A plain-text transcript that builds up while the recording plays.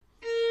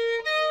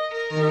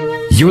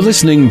You're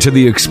listening to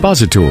the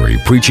expository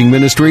preaching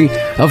ministry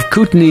of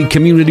Kootenai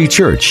Community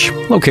Church,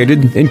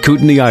 located in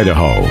Kootenai,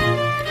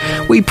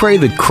 Idaho. We pray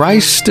that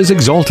Christ is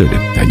exalted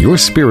and your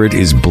spirit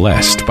is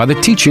blessed by the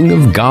teaching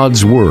of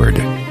God's Word.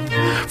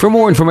 For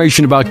more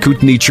information about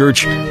Kootenai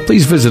Church,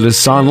 please visit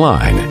us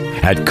online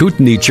at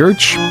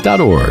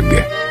kootenaichurch.org.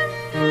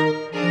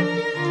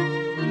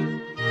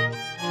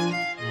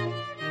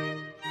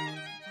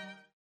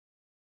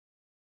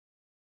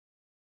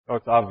 Oh,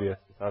 it's obvious.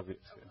 It's obvious.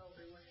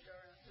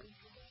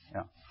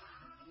 Yeah.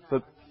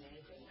 So,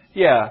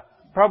 yeah,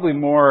 probably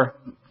more.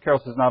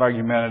 Carol says not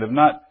argumentative,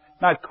 not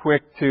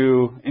quick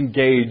to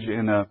engage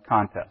in a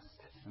contest.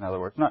 In other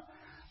words,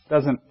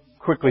 doesn't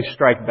quickly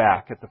strike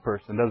back at the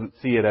person. Doesn't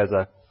see it as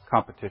a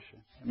competition.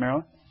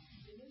 Marilyn?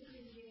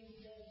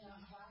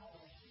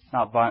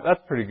 Not violent.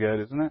 That's pretty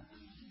good, isn't it?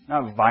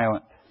 Not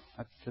violent.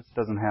 That just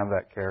doesn't have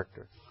that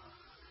character.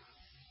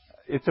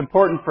 It's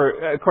important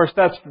of course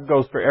that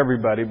goes for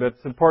everybody, but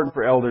it's important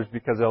for elders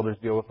because elders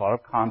deal with a lot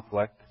of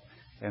conflict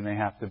and they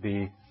have to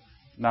be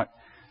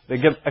they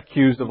get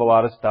accused of a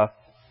lot of stuff.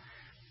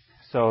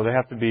 So they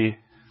have to be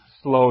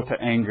slow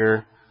to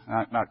anger,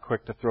 not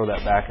quick to throw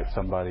that back at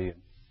somebody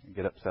and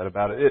get upset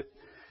about it.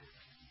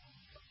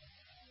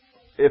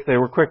 If they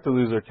were quick to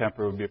lose their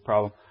temper, it would be a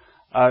problem.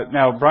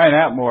 Now, Brian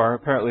Atmore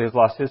apparently has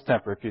lost his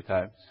temper a few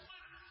times.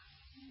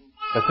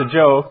 That's a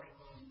joke.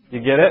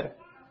 You get it?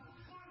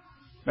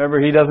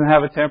 Remember, he doesn't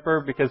have a temper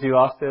because he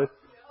lost his?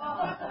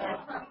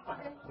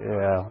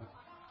 Yeah.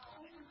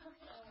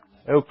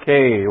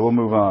 Okay, we'll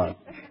move on.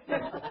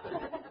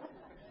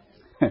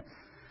 It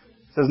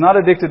says, not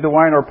addicted to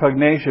wine or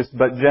pugnacious,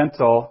 but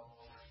gentle,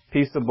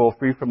 peaceable,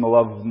 free from the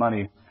love of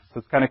money.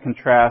 So it kind of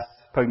contrasts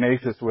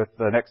pugnacious with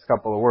the next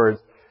couple of words.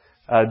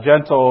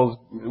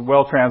 Gentle,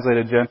 well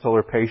translated, gentle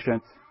or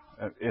patient.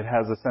 It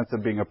has a sense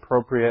of being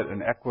appropriate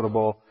and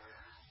equitable,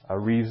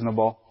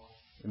 reasonable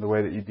in the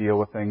way that you deal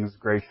with things,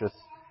 gracious.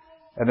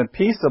 And then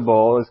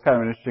peaceable is kind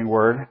of an interesting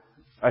word.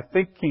 I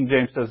think King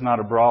James says not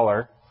a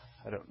brawler.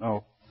 I don't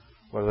know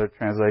what other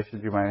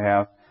translations you might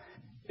have.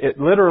 It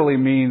literally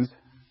means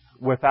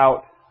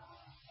without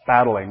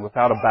battling,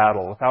 without a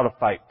battle, without a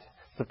fight.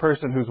 It's a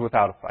person who's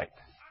without a fight.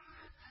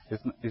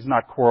 He's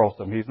not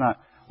quarrelsome. He's not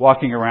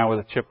walking around with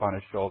a chip on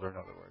his shoulder, in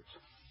other words.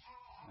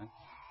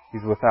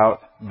 He's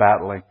without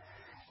battling.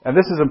 And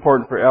this is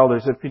important for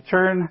elders. If you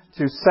turn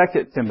to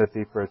 2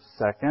 Timothy for a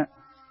second,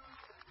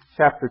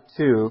 chapter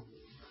 2,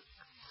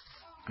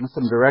 there's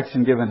some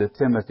direction given to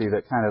Timothy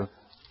that kind of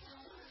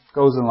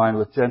goes in line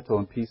with gentle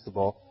and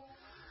peaceable.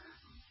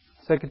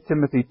 2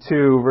 Timothy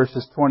 2,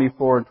 verses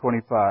 24 and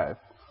 25.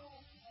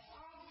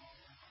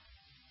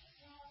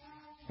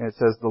 And it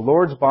says, the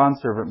Lord's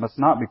bondservant must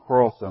not be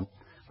quarrelsome,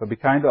 but be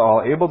kind to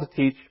all, able to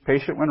teach,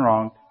 patient when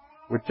wronged,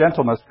 with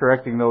gentleness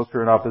correcting those who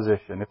are in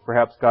opposition, if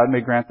perhaps God may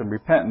grant them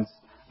repentance,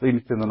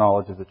 leading to the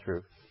knowledge of the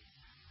truth.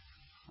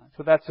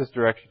 So that's his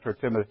direction toward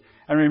Timothy.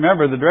 And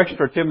remember, the direction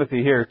toward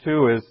Timothy here,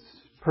 too, is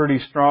pretty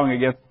strong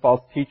against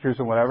false teachers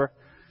and whatever.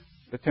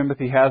 But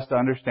Timothy has to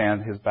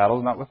understand his battle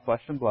is not with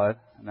flesh and blood,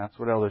 and that's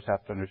what elders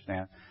have to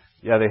understand.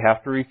 Yeah, they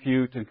have to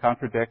refute and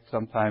contradict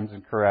sometimes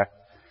and correct,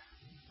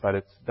 but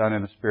it's done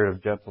in a spirit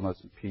of gentleness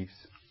and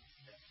peace.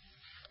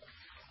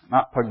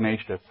 Not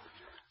pugnacious.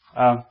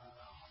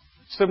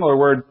 Similar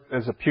word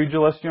as a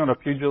pugilist. You know what a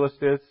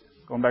pugilist is?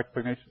 Going back to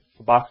pugnacious.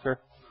 A boxer.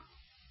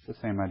 It's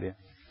the same idea.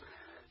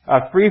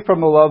 Free from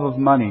the love of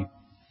money.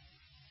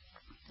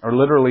 Or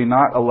literally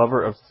not a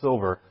lover of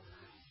silver.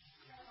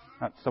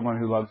 Not someone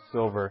who loves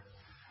silver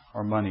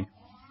or money.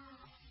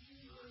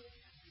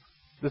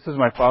 This is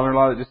my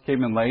father-in-law that just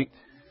came in late.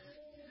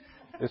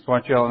 Just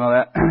want you all to know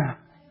that.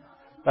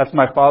 That's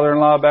my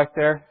father-in-law back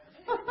there.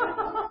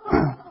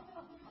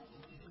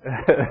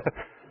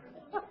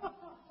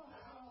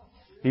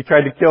 He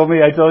tried to kill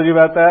me. I told you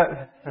about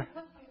that.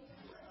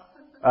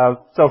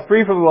 So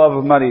free from the love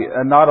of money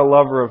and not a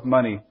lover of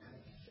money.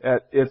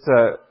 It's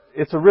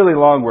a really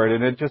long word,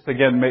 and it just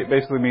again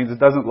basically means it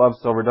doesn't love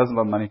silver, doesn't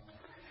love money.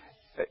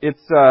 It's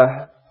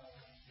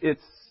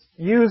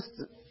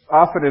used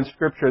often in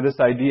Scripture. This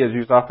idea is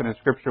used often in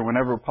Scripture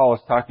whenever Paul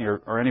is talking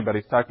or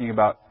anybody's talking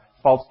about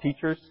false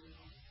teachers.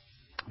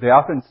 They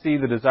often see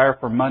the desire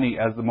for money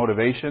as the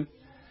motivation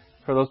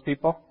for those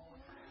people.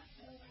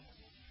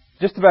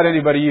 Just about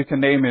anybody you can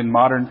name in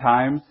modern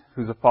times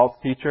who's a false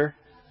teacher,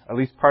 at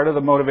least part of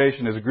the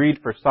motivation is greed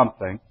for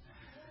something.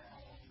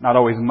 Not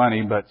always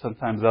money, but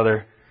sometimes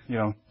other,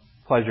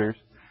 pleasures.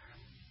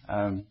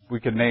 We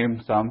could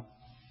name some.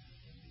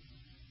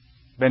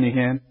 Benny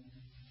Hinn,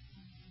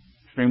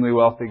 extremely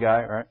wealthy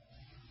guy, right?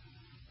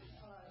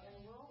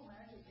 In World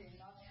Magazine,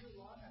 not too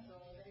long ago,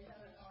 they had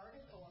an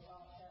article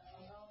about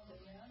the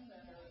men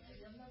that are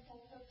in the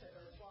pulpit that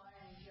are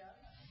flying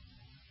jets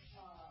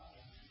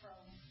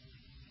from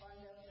one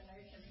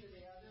destination to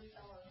the other.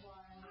 Some are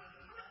flying with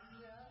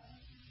one jet,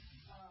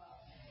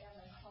 and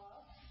the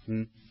cost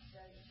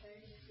that it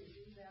takes to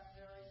do that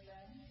very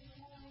thing.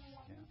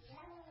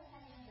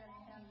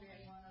 Benny Hinn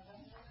being one of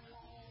them.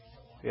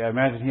 Yeah, I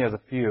imagine he has a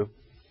few.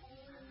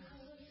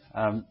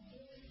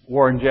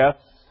 Warren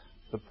Jeffs,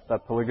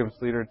 that polygamous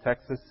leader in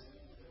Texas,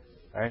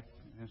 right?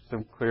 There's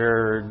some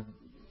clear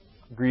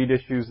greed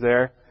issues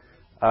there.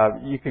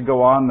 You could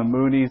go on, the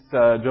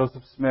Moonies,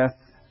 Joseph Smith,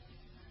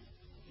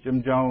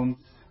 Jim Jones.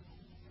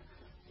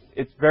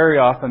 It's very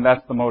often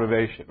that's the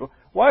motivation.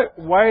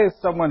 Why is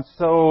someone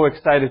so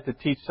excited to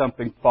teach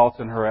something false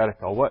and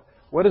heretical?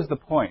 What is the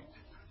point?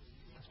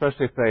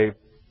 Especially if they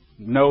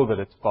know that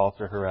it's false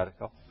or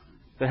heretical.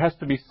 There has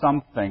to be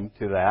something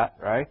to that,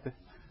 right?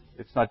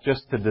 It's not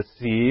just to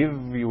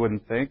deceive, you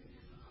wouldn't think.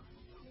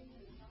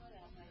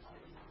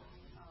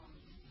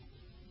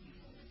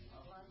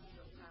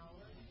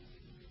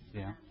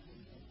 Yeah.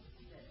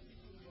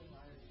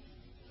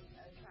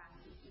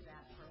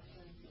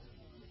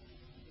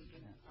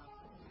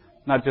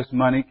 Not just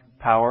money,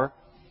 power,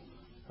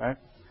 right?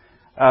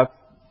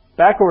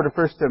 Back over to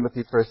 1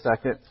 Timothy for a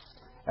second,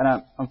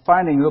 and I'm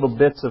finding little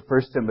bits of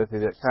 1 Timothy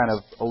that kind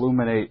of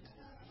illuminate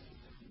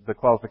the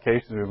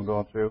qualifications we've been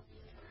going through.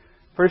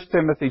 1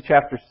 Timothy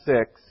chapter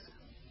 6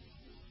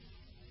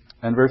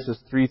 and verses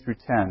 3 through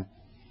 10.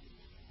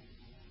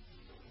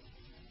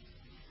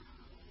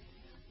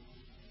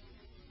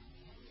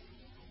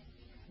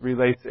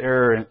 Relates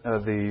error in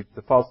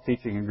the false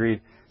teaching and greed.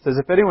 It says,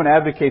 if anyone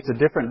advocates a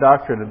different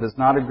doctrine and does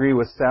not agree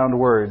with sound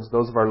words,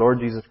 those of our Lord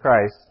Jesus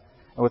Christ,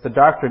 and with the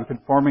doctrine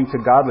conforming to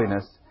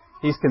godliness,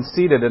 he's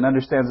conceited and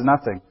understands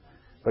nothing.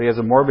 But he has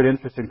a morbid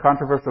interest in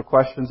controversial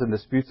questions and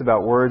disputes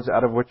about words,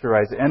 out of which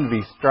arise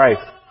envy,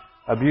 strife,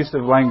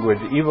 abusive language,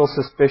 evil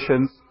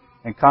suspicions,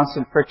 and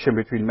constant friction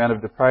between men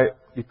of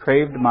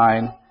depraved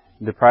mind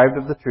and deprived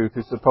of the truth,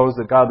 who suppose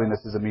that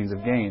godliness is a means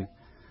of gain.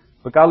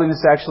 But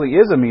godliness actually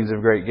is a means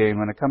of great gain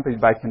when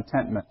accompanied by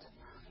contentment.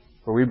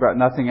 For we brought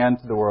nothing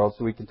into the world,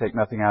 so we can take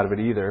nothing out of it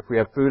either. If we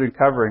have food and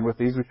covering, with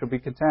these we shall be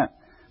content.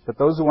 But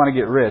those who want to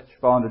get rich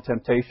fall into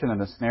temptation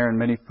and a snare and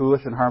many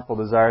foolish and harmful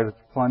desires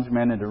which plunge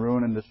men into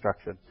ruin and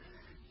destruction.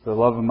 For the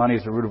love of money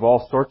is the root of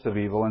all sorts of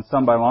evil, and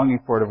some by longing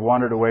for it have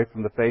wandered away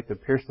from the faith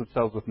and pierced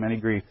themselves with many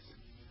griefs.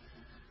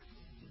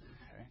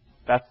 Okay.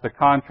 That's the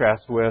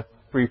contrast with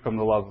free from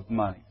the love of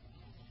money.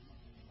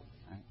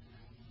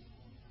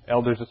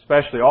 Elders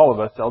especially, all of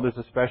us, elders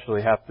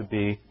especially, have to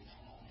be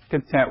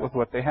content with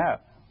what they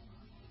have.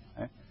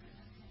 Okay?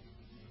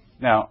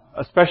 Now,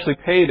 especially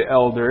paid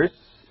elders,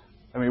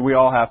 I mean, we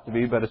all have to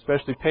be, but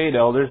especially paid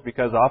elders,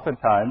 because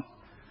oftentimes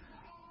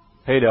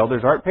paid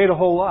elders aren't paid a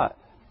whole lot.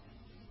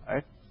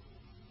 Right?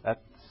 That's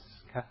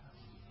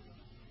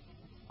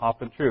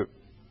often true.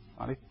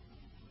 Monty?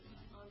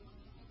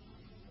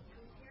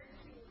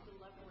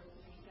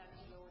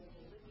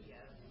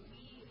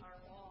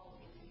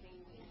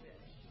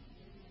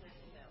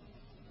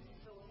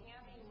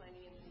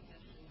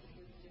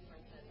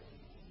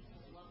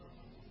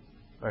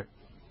 Right.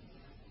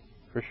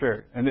 For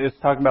sure. And it's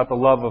talking about the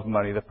love of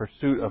money, the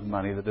pursuit of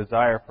money, the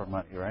desire for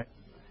money, right?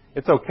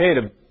 It's okay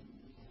to,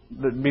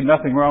 there'd be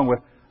nothing wrong with,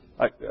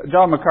 like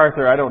John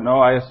MacArthur, I don't know,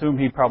 I assume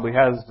he probably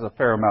has a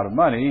fair amount of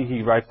money.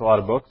 He writes a lot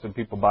of books and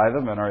people buy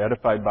them and are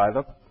edified by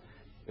them.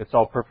 It's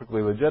all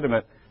perfectly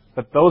legitimate.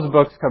 But those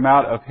books come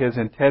out of his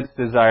intense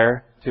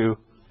desire to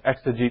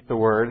exegete the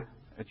Word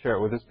and share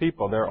it with his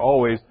people. They're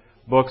always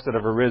books that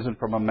have arisen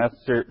from a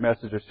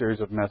message or series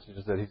of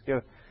messages that he's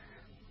given.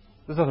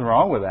 There's nothing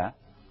wrong with that.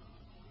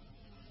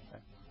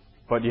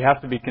 But you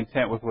have to be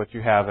content with what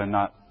you have and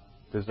not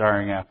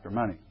desiring after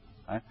money.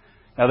 Right?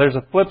 Now there's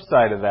a flip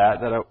side of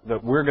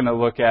that we're going to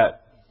look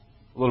at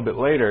a little bit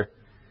later.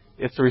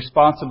 It's the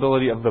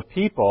responsibility of the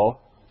people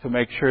to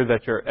make sure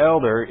that your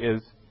elder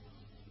is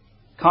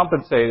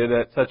compensated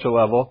at such a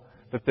level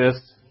that this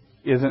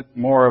isn't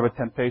more of a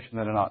temptation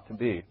than it ought to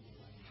be.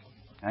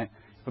 Right?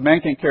 If a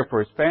man can't care for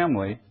his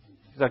family,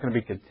 he's not going to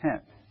be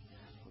content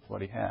with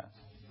what he has.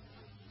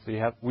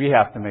 So we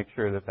have to make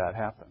sure that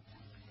happens.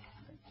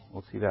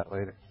 We'll see that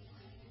later.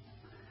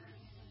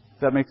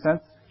 Does that make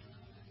sense?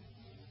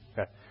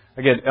 Okay.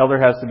 Again,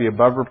 elder has to be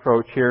above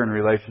reproach here in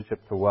relationship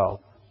to wealth.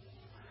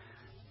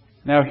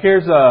 Now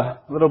here's a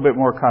little bit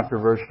more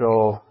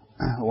controversial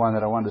one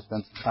that I wanted to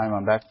spend some time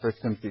on. Back to 1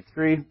 Timothy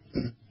 3.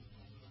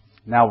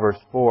 Now verse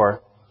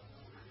 4.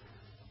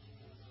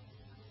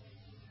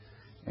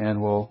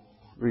 And we'll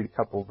read a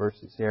couple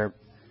verses here.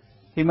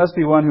 He must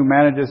be one who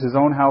manages his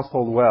own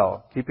household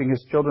well, keeping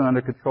his children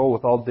under control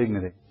with all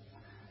dignity.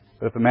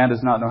 But if a man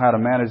does not know how to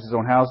manage his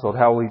own household,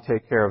 how will he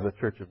take care of the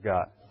church of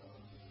God?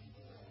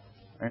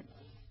 Right?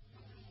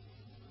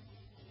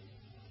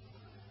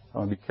 I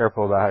want to be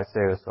careful about how I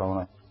say this, so I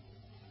want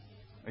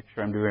to make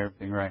sure I'm doing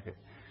everything right here.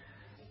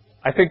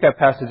 I think that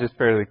passage is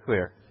fairly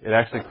clear. It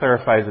actually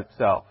clarifies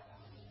itself.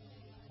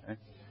 Okay? It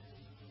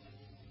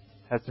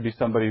has to be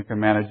somebody who can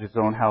manage his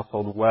own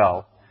household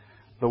well.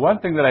 The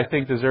one thing that I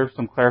think deserves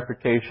some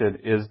clarification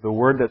is the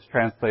word that's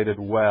translated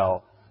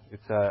well.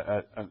 It's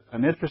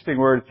an interesting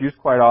word. It's used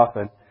quite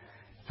often.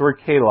 It's the word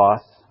kalos.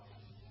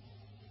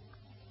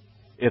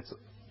 It's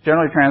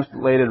generally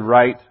translated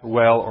right,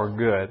 well, or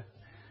good.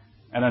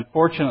 And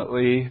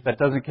unfortunately, that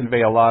doesn't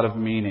convey a lot of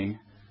meaning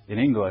in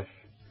English.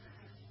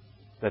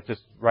 That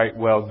just right,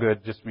 well,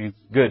 good just means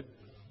good.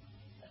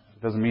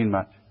 It doesn't mean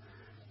much.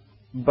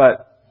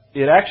 But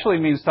it actually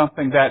means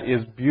something that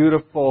is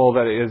beautiful,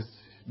 that is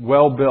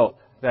well built,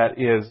 that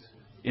is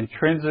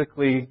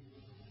intrinsically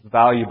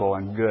valuable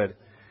and good.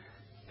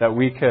 That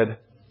we could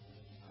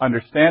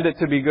understand it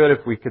to be good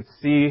if we could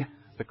see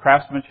the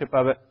craftsmanship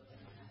of it,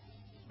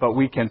 but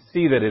we can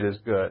see that it is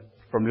good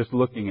from just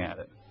looking at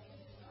it.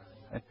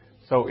 Okay?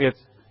 So it's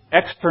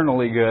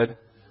externally good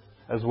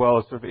as well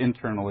as sort of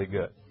internally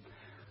good.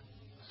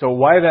 So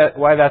why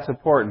that's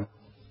important?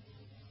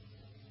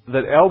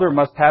 The elder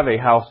must have a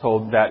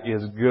household that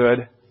is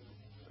good,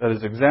 that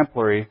is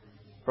exemplary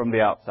from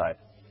the outside.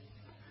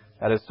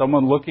 That is,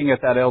 someone looking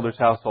at that elder's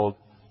household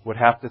would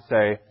have to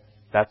say,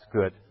 that's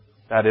good.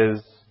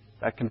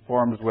 That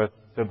conforms with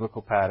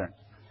biblical patterns.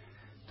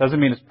 Doesn't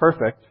mean it's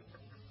perfect,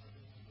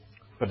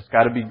 but it's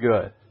got to be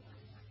good.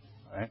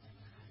 Right?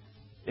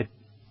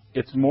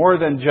 It's more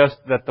than just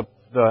that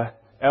the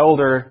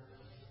elder,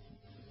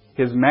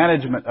 his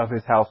management of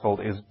his household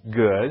is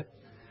good,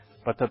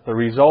 but that the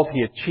result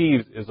he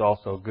achieves is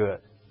also good.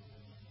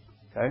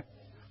 Okay?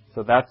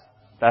 So that's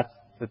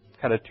the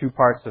kind of two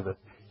parts of it.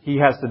 He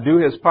has to do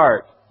his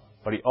part,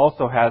 but he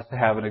also has to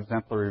have an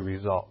exemplary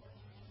result.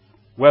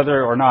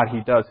 Whether or not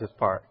he does his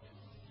part.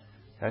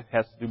 Okay? He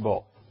has to do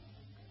both.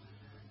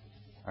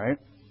 Alright?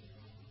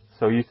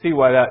 So you see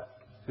why that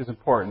is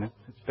important.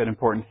 It's been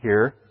important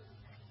here.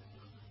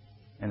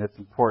 And it's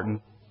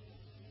important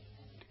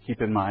to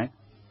keep in mind.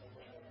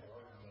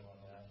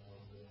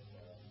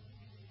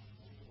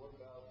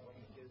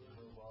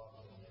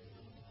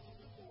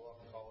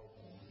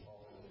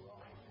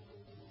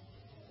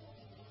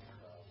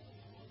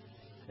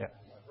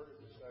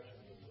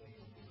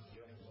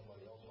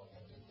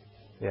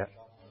 Yeah.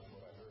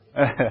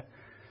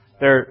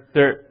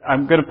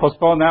 I'm going to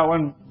postpone that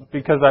one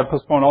because I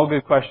postpone all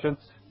good questions.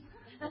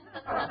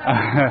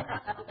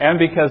 And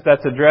because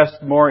that's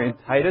addressed more in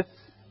Titus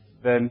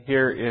than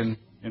here in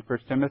 1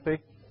 Timothy.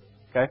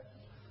 Okay?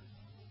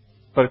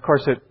 But of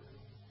course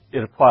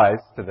it applies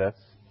to this.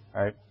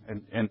 Right?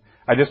 And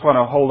I just want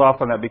to hold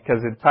off on that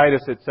because in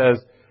Titus it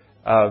says,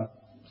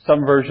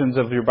 some versions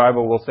of your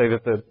Bible will say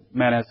that the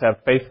man has to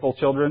have faithful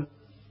children.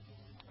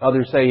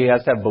 Others say he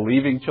has to have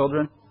believing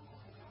children.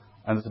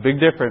 And it's a big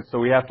difference, so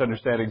we have to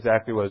understand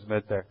exactly what is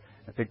meant there.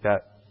 I think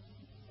that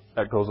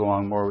goes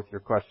along more with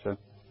your question.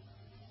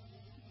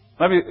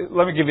 Let me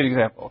give you an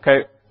example,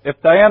 okay?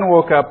 If Diane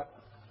woke up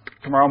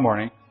tomorrow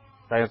morning,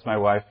 Diane's my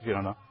wife, if you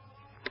don't know,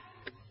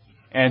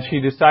 and she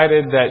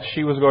decided that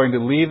she was going to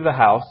leave the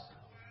house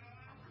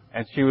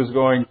and she was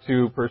going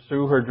to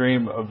pursue her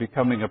dream of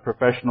becoming a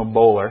professional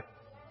bowler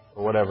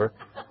or whatever.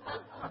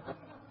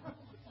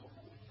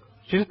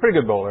 She's a pretty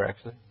good bowler,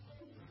 actually.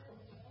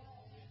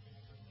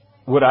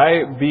 Would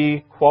I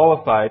be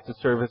qualified to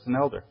serve as an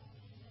elder?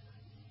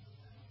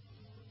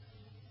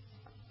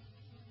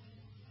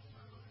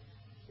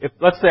 If,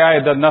 let's say I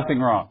had done nothing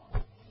wrong.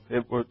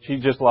 She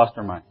just lost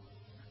her mind.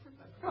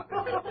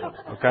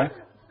 Okay?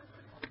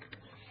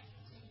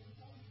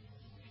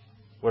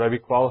 Would I be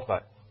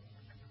qualified?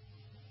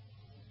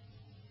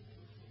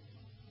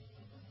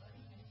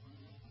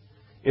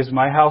 Is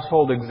my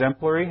household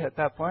exemplary at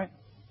that point?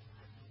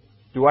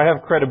 Do I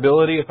have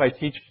credibility if I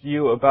teach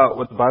you about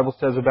what the Bible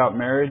says about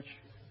marriage?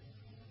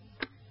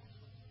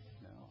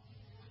 No.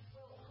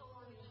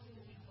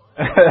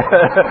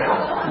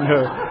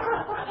 No.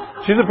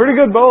 She's a pretty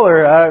good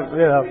bowler,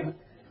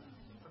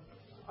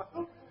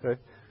 Okay.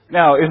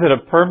 Now, is it a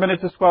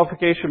permanent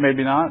disqualification?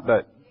 Maybe not,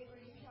 but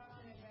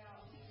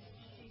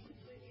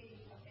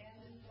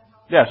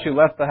yeah, she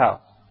left the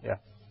house. Yeah.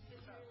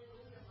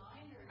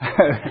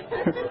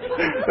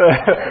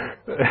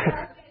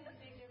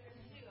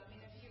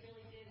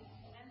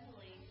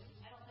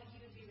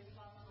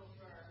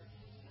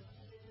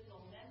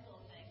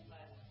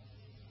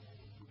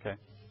 Okay.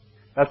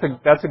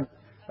 That's a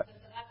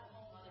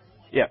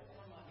yeah.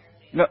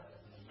 No,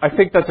 I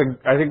think that's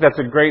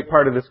a great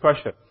part of this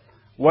question.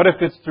 What if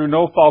it's through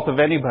no fault of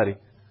anybody?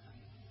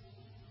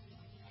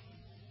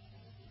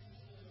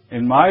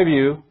 In my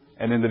view,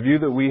 and in the view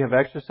that we have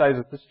exercised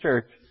at this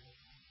church,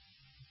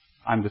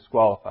 I'm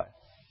disqualified.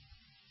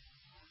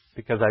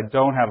 Because I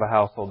don't have a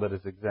household that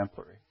is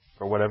exemplary,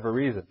 for whatever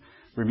reason.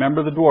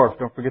 Remember the dwarf.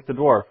 Don't forget the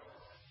dwarf.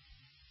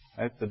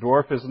 Right? The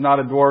dwarf is not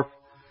a dwarf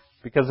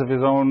because of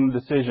his own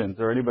decisions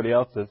or anybody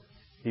else's.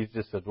 He's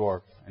just a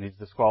dwarf, and he's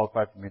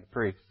disqualified from being a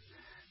priest.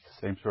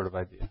 Same sort of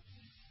idea.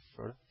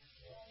 Sort of?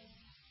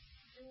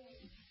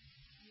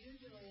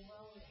 Usually,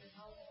 well, with your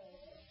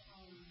household, it's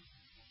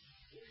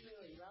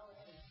really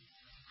relative.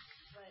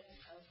 But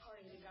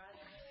according to God's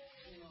eyes,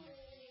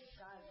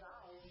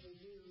 we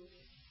do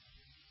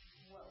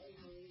what we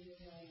believe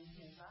is in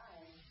His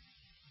eyes.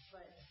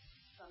 But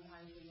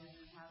sometimes we might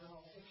not have the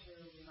whole picture.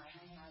 We might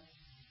not have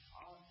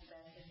all the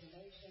best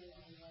information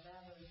and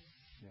whatever.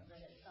 Yeah.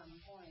 But at some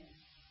point,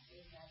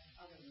 if that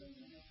other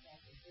person makes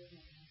that decision.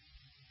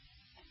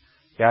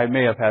 Yeah, I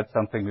may have had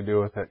something to do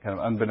with it, kind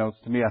of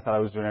unbeknownst to me. I thought I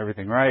was doing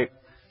everything right.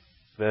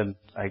 Then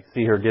I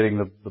see her getting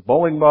the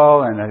bowling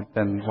ball, and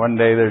then one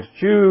day there's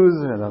shoes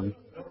and a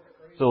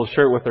little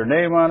shirt with her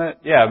name on it.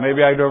 Yeah,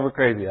 maybe I drove her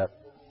crazy.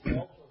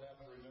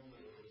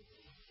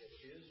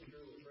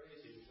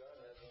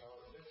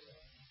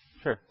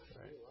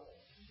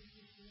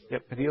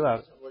 Yep, but he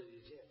allowed it. What did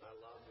you say? I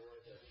allow more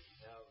to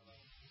have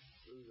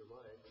lose their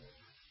mind,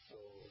 so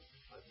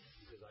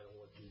because I don't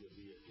want you to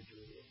be a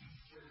situation.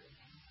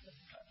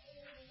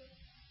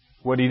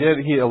 What he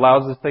did, he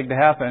allows this thing to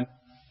happen,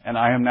 and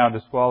I am now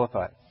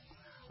disqualified.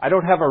 I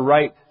don't have a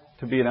right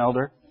to be an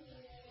elder.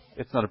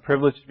 It's not a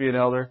privilege to be an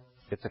elder.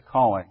 It's a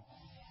calling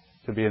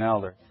to be an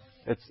elder.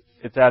 It's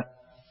at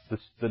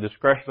the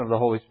discretion of the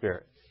Holy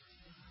Spirit.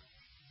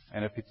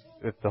 And if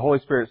the Holy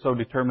Spirit so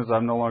determines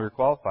I'm no longer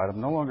qualified,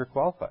 I'm no longer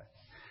qualified.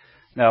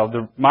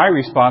 Now, my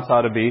response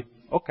ought to be,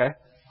 okay,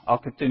 I'll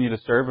continue to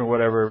serve in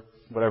whatever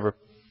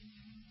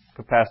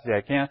capacity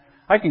I can.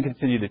 I can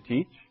continue to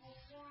teach.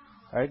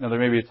 Right? Now, there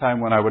may be a time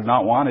when I would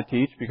not want to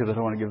teach because I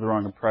don't want to give the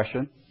wrong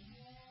impression.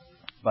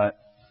 But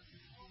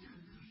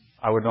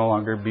I would no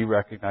longer be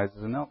recognized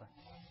as an elder.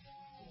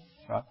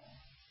 Right?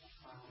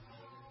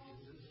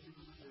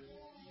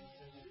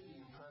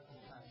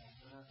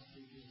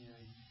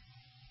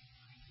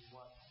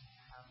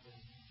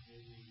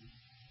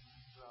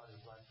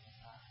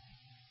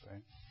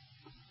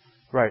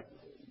 Right.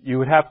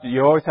 You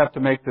always have to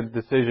make the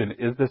decision,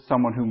 is this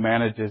someone who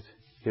manages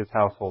his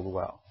household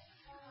well?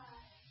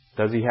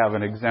 Does he have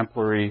an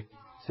exemplary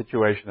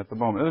situation at the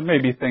moment? There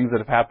may be things that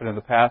have happened in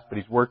the past, but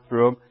he's worked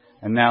through them,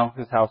 and now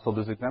his household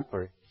is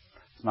exemplary.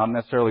 It's not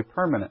necessarily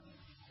permanent,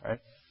 right?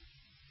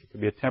 It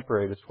could be a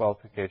temporary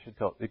disqualification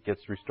until it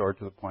gets restored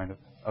to the point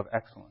of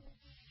excellence.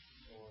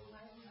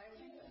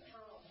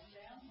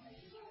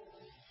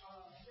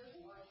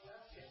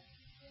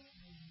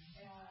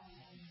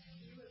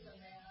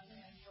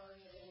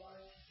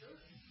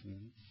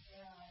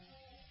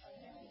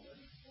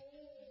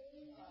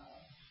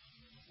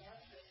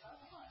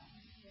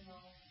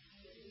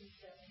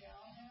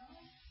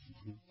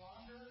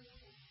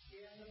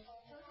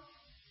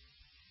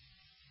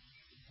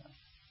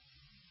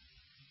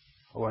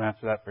 I won't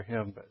answer that for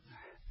him, but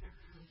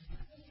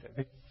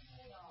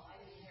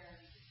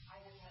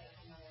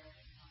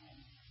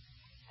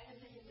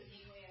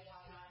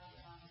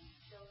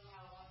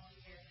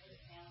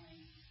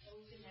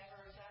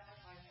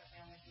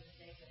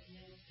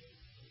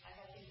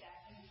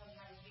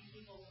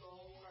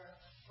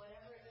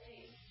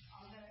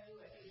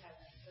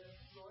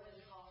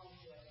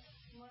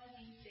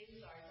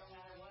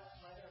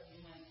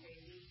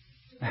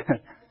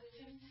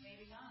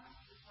maybe not.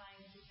 It's time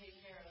to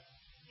take care of.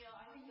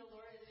 I think the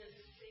Lord is just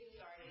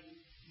safeguarding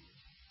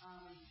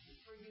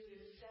for you to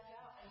step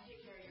out and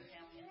take care of your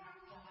family and not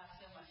to have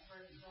so much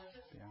burden. So it's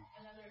just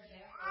another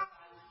example of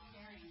God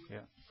caring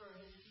for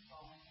His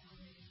people.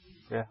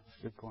 Yeah,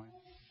 good point.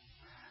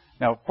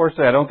 Now,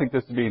 fortunately, I don't think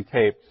this is being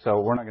taped, so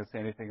we're not going to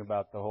say anything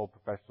about the whole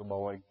professional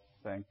bowling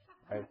thing,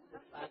 right?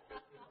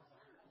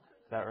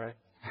 Is that right?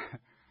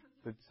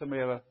 Did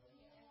somebody have a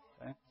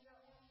thing?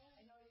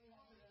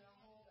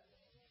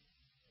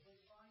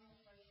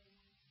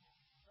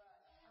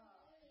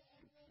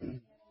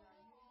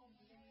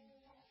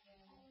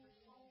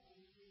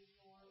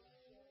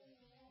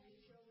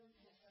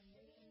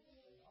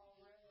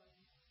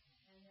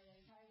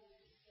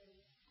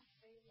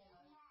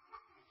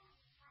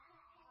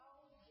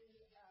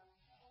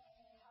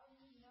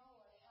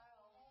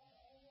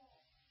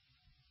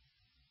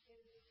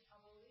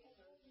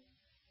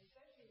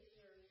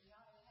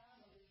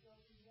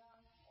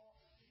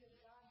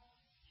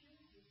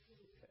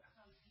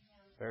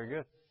 Very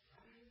good.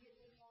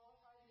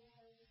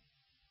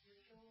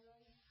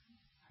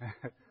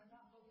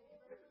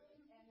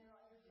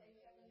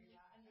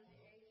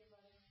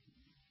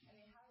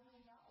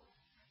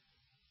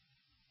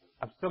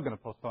 I'm still going to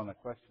postpone that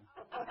question.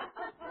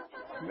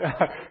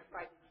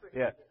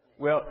 Yeah.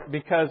 Well,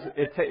 because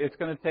it's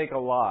going to take a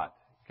lot.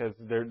 Because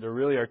there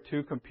really are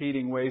two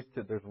competing ways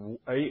to. There's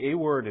a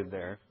word in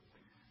there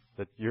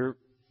that you're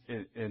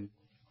in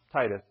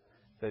Titus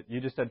that you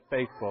just said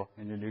faithful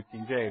in your New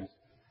King James,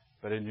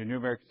 but in your New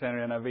American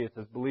Standard NIV it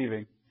says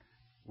believing.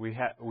 We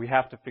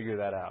have to figure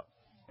that out,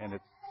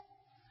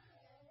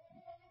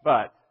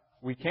 but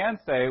we can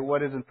say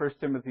what is in 1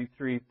 Timothy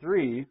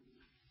 3:3.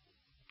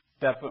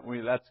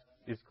 Definitely,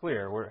 is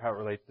clear how it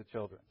relates to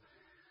children.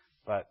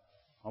 But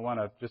I want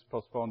to just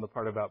postpone the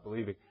part about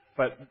believing.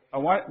 But I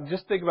want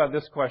just think about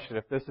this question,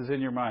 if this is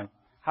in your mind.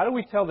 How do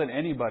we tell that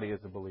anybody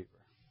is a believer?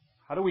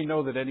 How do we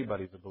know that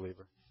anybody's a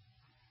believer?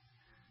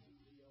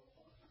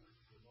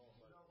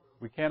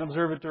 We can't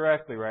observe it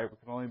directly, right? We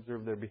can only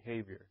observe their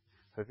behavior.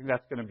 So I think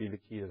that's going to be the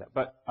key to that.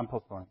 But I'm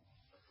postponing.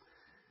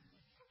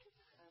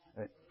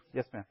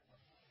 Yes, ma'am.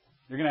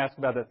 You're going to ask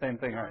about that same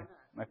thing, all right?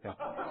 Okay.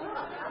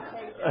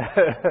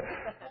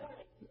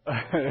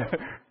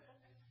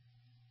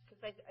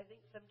 Because I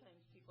think sometimes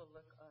people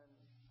look on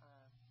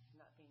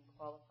not being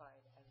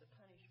qualified as a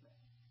punishment.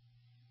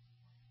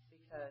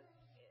 Because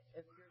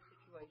if your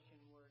situation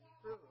were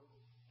true,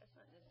 that's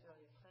not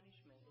necessarily a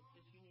punishment. It's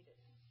just you need it,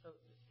 so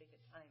to take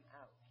a time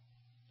out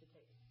to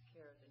take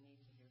care of the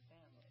needs of your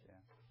family.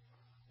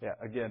 Yeah.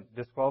 Again,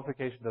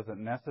 disqualification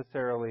doesn't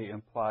necessarily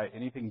imply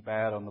anything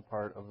bad on the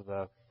part of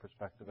the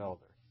prospective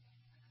elder.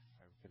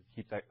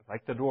 Keep that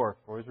like the dwarf.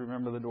 Always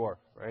remember the dwarf,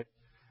 right?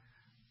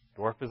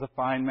 Dwarf is a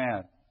fine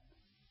man.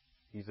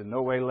 He's in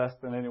no way less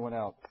than anyone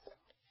else,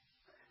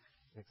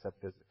 except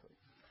physically.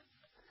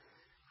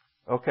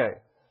 Okay,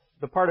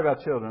 the part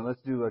about children, let's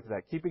look at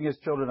that. Keeping his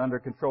children under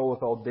control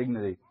with all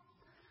dignity.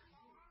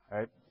 All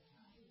right?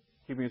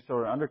 Keeping his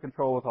children under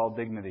control with all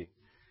dignity.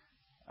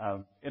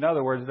 In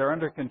other words, they're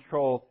under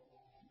control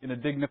in a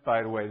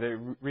dignified way.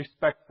 They're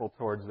respectful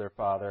towards their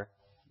father,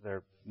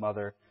 their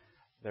mother.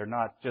 They're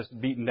not just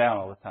beaten down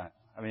all the time.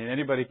 I mean,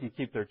 anybody can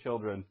keep their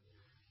children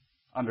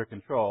under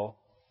control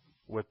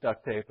with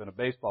duct tape and a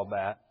baseball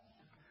bat.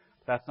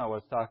 That's not what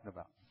it's talking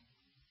about.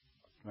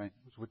 Right?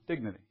 It's with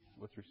dignity,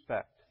 with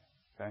respect.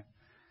 Okay?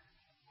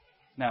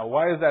 Now,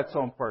 why is that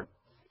so important?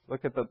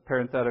 Look at the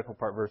parenthetical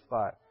part, verse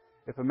 5.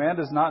 If a man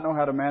does not know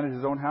how to manage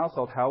his own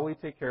household, how will he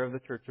take care of the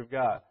church of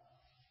God?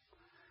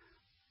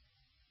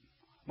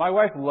 My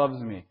wife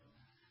loves me.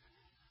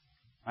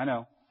 I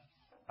know.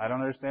 I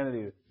don't understand it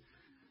either.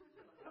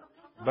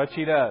 But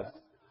she does.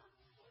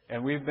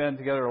 And we've been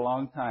together a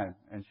long time,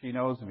 and she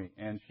knows me,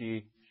 and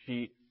she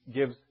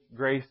gives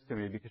grace to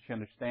me because she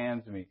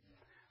understands me.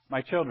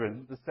 My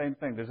children, the same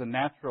thing. There's a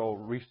natural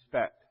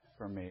respect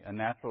for me, a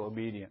natural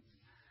obedience.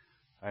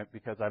 Right?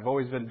 Because I've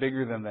always been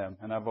bigger than them,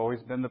 and I've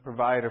always been the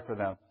provider for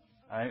them.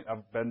 Right?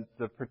 I've been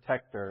the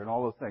protector and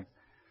all those things.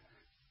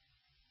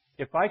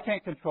 If I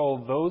can't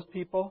control those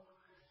people,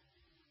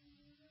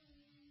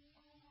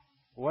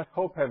 what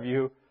hope have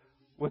you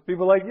with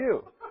people like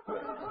you?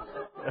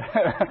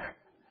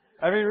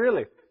 I mean,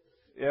 really.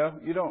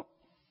 You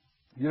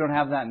don't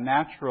have that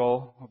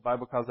natural, the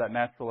Bible calls that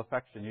natural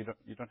affection. You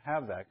don't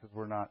have that because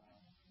we're not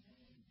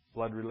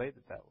blood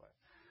related that way.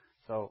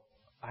 So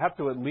I have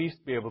to at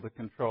least be able to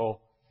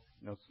control,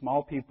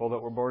 small people that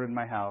were born in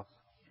my house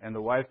and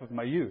the wife of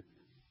my youth.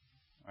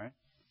 Right?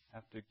 I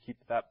have to keep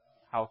that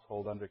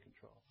household under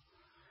control.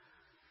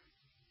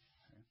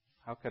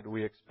 How could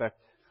we expect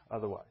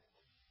otherwise?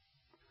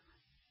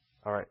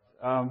 All right.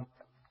 Let's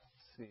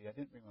see. I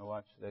didn't bring my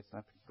watch today, so I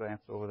have to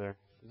glance over there.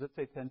 Does it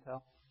say 10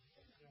 till?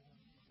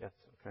 Yes.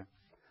 Okay.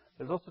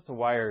 There's all sorts of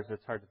wires.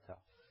 It's hard to tell.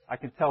 I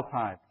can tell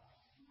time.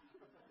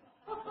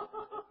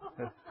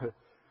 In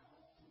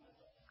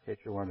case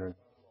you're wondering.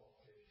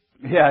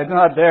 Yeah, it's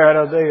not there. I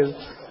don't think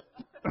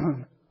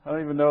it's. I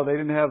don't even know. They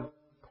didn't have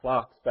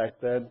clocks back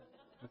then.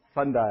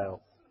 Sundials.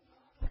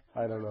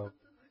 I don't know.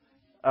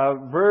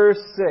 Verse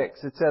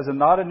 6. It says, "And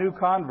not a new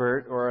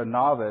convert or a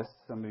novice,"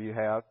 some of you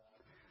have,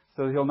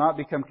 "so he'll not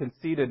become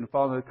conceited and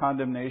fall into the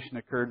condemnation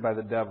incurred by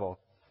the devil."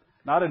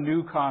 Not a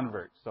new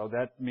convert. So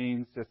that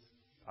means just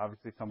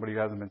obviously somebody who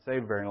hasn't been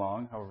saved very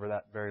long, however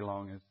that very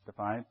long is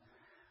defined.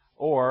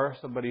 Or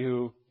somebody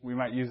who, we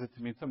might use it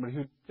to mean somebody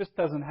who just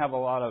doesn't have a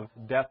lot of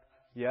depth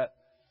yet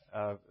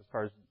as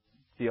far as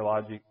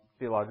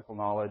theological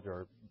knowledge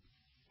or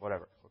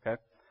whatever. Okay?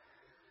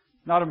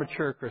 Not a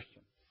mature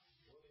Christian.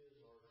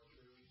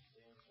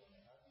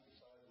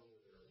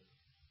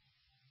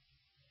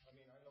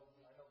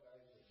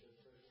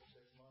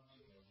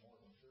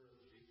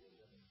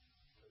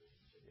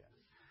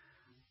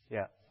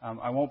 Yeah.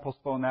 I won't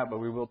postpone that, but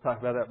we will talk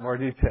about that in more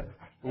detail.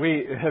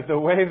 The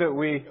way that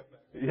we,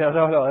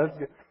 that's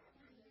good.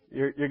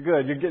 You're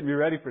good. You're getting me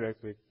ready for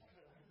next week.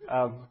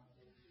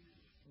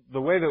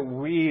 The way that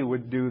we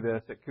would do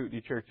this at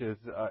Kootenai Church is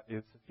a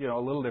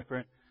little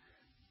different.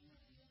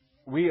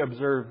 We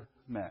observe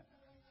men.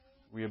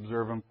 We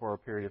observe them for a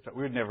period of time.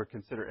 We would never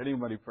consider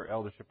anybody for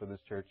eldership in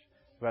this church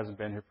who hasn't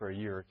been here for a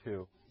year or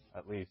two,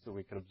 at least, so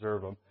we could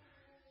observe them.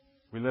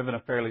 We live in a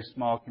fairly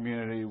small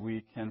community.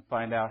 We can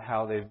find out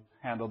how they've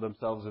handled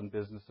themselves in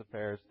business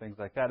affairs, things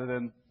like that,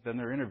 and then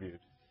they're interviewed,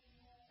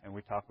 and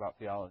we talk about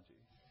theology.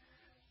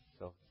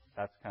 So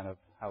that's kind of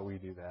how we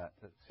do that,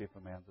 to see if a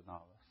man's a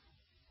novice.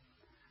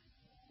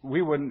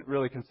 We wouldn't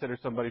really consider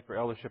somebody for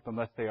eldership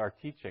unless they are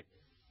teaching,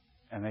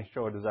 and they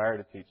show a desire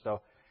to teach.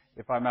 So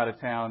if I'm out of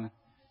town,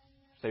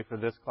 say for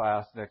this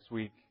class next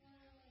week,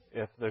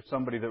 if there's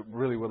somebody that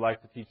really would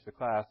like to teach the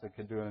class and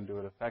can do it and do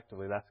it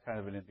effectively, that's kind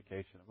of an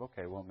indication of,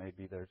 okay, well,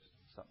 maybe there's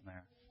something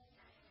there.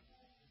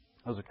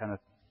 Those are kind of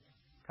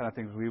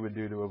things we would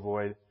do to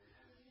avoid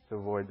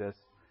this.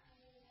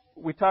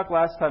 We talked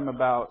last time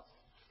about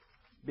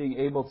being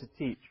able to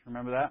teach.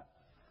 Remember that?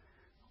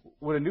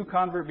 Would a new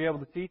convert be able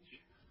to teach?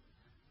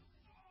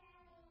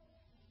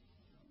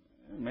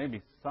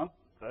 Maybe some,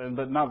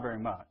 but not very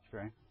much,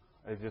 right?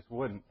 They just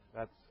wouldn't.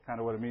 That's kind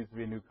of what it means to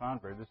be a new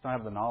convert. They just don't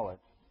have the knowledge.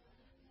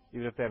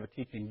 Even if they have a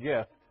teaching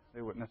gift,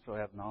 they wouldn't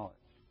necessarily have knowledge.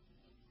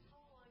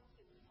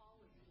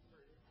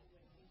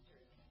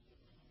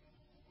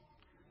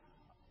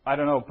 I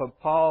don't know, but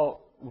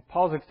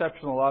Paul's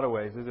exceptional in a lot of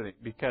ways, isn't he?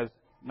 Because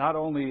not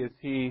only is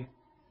he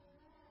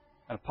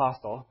an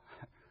apostle,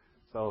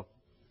 so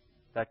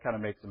that kind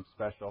of makes him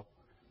special,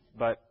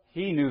 but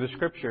he knew the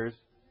Scriptures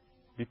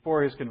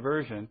before his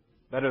conversion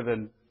better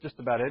than just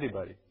about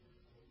anybody,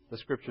 the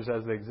Scriptures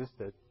as they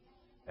existed.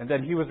 And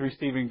then he was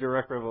receiving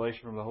direct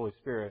revelation from the Holy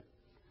Spirit.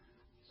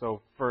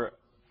 So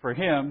for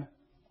him,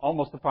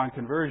 almost upon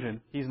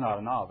conversion, he's not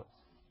a novice.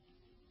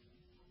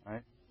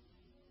 Right?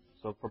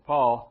 So for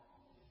Paul,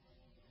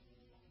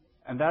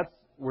 and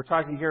we're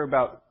talking here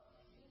about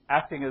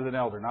acting as an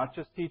elder, not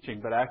just teaching,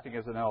 but acting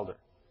as an elder.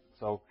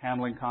 So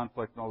handling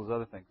conflict and all those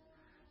other things.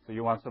 So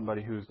you want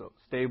somebody who's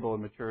stable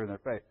and mature in their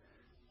faith.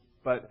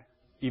 But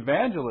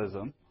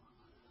evangelism,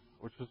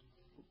 which was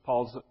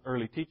Paul's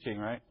early teaching,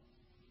 right?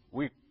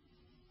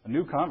 A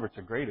new convert's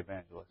a great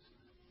evangelist.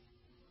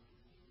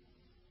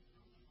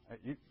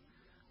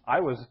 I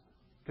was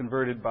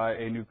converted by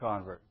a new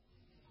convert.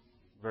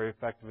 Very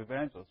effective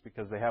evangelist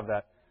because they have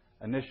that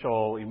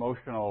initial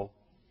emotional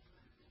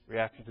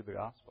reaction to the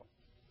gospel.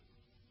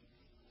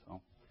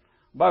 So,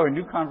 by the way,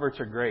 new converts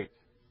are great.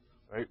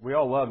 Right? We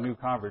all love new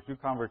converts. New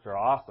converts are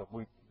awesome.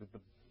 There's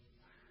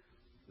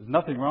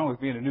nothing wrong with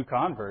being a new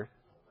convert.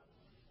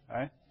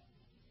 Right?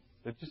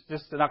 They're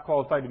just not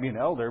qualified to be an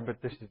elder, but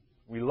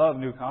we love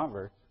new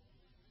converts.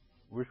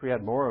 Wish we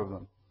had more of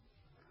them.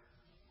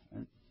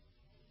 Right?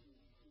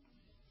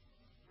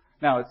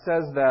 Now, it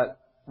says that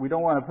we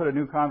don't want to put a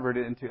new convert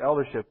into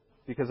eldership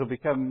because he'll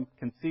become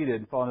conceited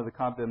and fall into the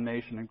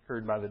condemnation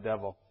incurred by the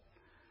devil.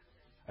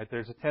 Right?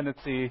 There's a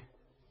tendency,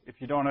 if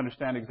you don't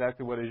understand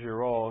exactly what is your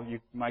role, you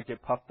might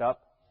get puffed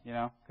up,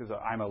 because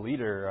I'm a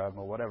leader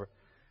or whatever.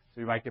 So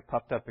you might get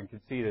puffed up and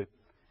conceited.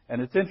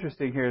 And it's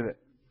interesting here that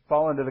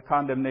fall into the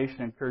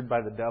condemnation incurred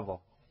by the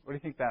devil. What do you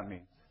think that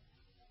means?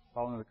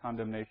 Fall into the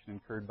condemnation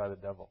incurred by the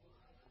devil.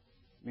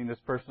 I mean,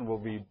 this person will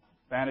be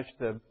banished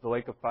to the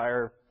lake of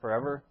fire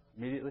forever,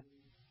 immediately?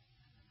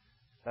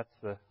 That's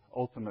the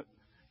ultimate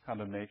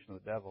condemnation of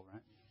the devil,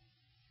 right?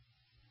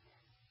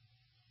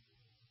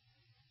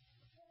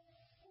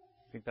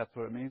 Think that's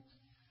what it means?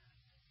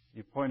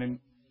 You point into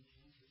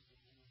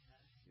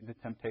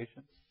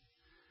temptations.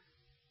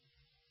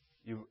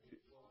 You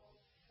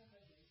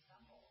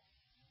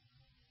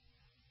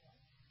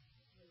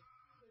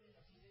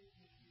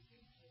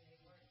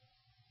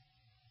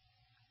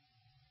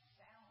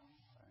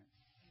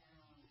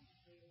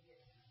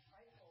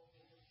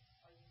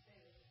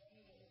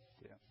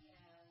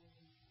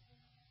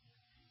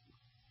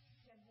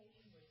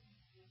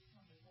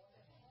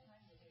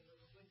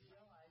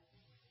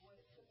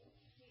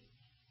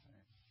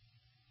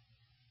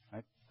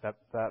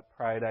that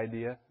pride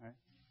idea, right?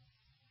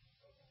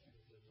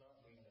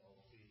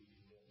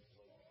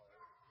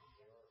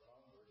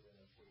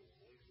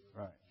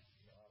 Right.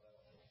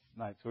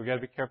 Right. So we've got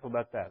to be careful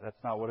about that.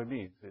 That's not what it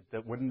means.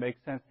 It wouldn't make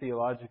sense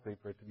theologically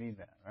for it to mean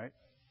that, right?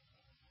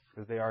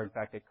 Because they are in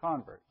fact a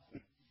convert.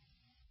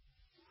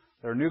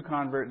 They're a new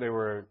convert. They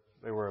were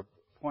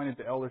appointed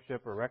to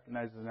eldership or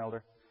recognized as an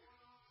elder.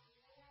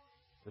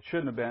 They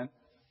shouldn't have been.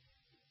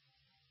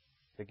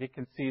 They get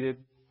conceited,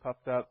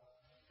 puffed up,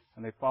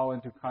 and they fall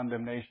into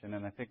condemnation.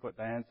 And I think what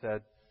Diane said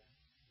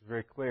is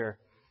very clear.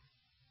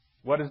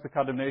 What is the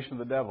condemnation of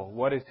the devil?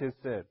 What is his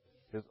sin?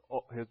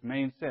 His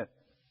main sin?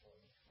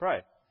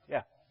 Pride.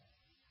 Yeah.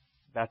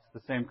 That's the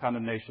same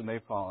condemnation they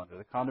fall under.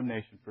 The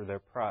condemnation for their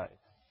pride.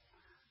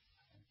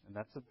 And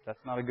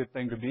that's not a good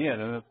thing to be in.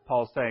 And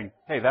Paul's saying,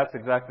 hey, that's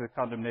exactly the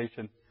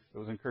condemnation that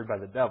was incurred by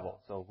the devil.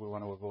 So we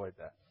want to avoid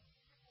that.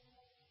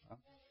 Huh?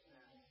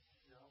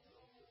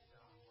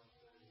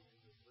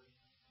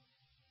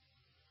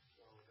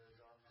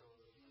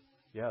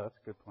 Yeah, that's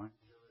a good point.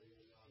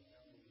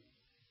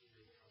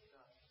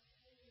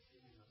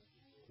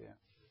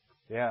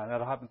 Yeah,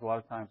 that happens a lot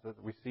of times.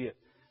 We see it.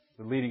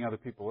 They're leading other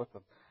people with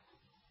them.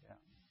 Yeah.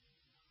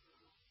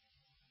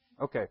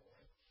 Okay.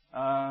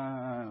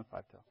 5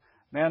 till.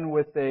 Man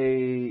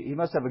he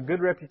must have a good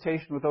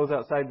reputation with those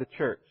outside the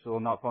church, so will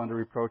not fall into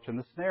reproach and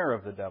the snare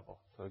of the devil.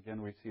 So again,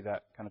 we see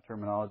that kind of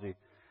terminology.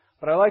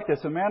 But I like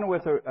this. A man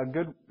with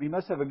he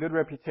must have a good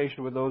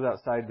reputation with those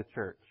outside the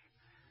church.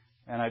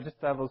 And I just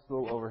have this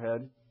little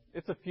overhead.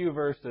 It's a few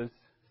verses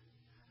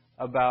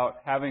about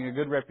having a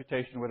good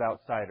reputation with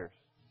outsiders.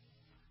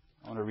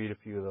 I want to read a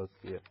few of those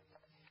to you. You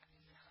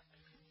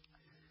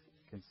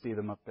can see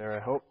them up there, I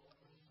hope.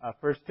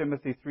 1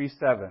 Timothy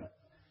 3:7.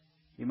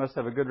 You must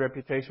have a good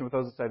reputation with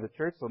those outside the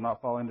church, so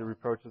not fall into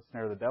reproach and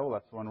snare of the devil.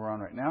 That's the one we're on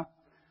right now.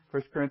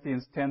 1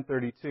 Corinthians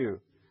 10:32.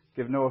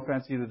 Give no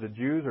offense either to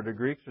Jews or to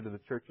Greeks or to the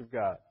church of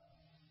God.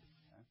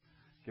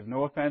 Give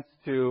no offense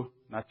to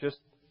not just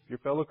your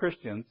fellow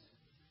Christians,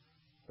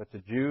 but to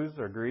Jews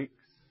or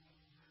Greeks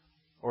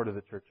or to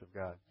the church of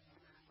God.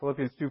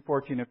 Philippians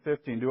 2:14 and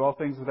 15. Do all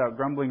things without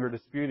grumbling or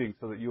disputing,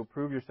 so that you will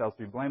prove yourselves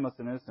to be blameless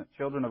and innocent,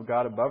 children of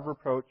God above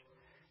reproach,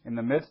 in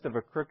the midst of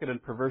a crooked and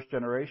perverse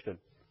generation,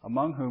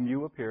 among whom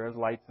you appear as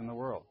lights in the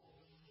world.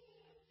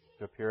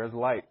 To appear as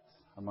lights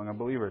among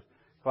unbelievers.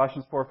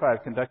 Colossians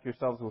 4:5. Conduct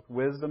yourselves with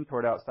wisdom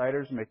toward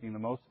outsiders, making the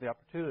most of the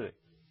opportunity.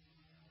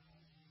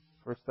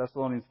 1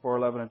 Thessalonians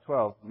 4:11 and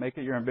 12. Make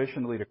it your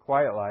ambition to lead a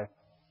quiet life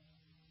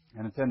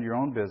and attend to your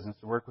own business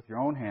and work with your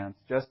own hands,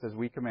 just as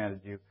we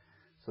commanded you,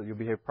 so you'll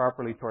behave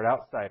properly toward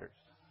outsiders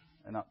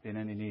and not be in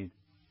any need.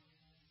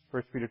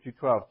 1 Peter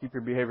 2:12. Keep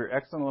your behavior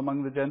excellent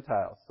among the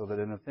Gentiles, so that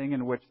in the thing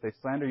in which they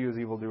slander you as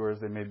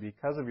evildoers, they may,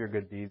 because of your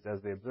good deeds, as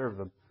they observe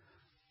them,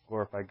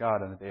 glorify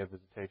God on the day of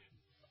visitation.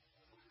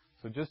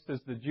 So just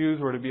as the Jews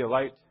were to be a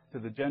light to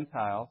the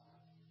Gentiles,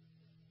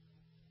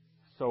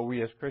 so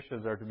we as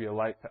Christians are to be a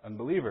light to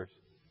unbelievers.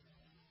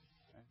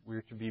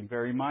 we're to be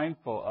very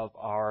mindful of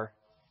our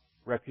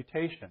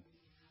reputation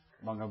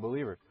among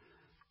unbelievers.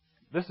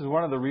 This is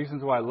one of the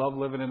reasons why I love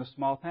living in a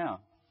small town.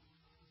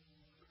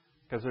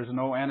 Because there's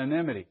no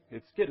anonymity.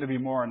 It's getting to be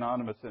more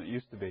anonymous than it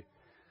used to be.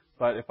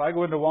 But if I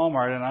go into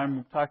Walmart and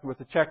I'm talking with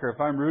the checker,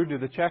 if I'm rude to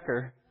the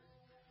checker,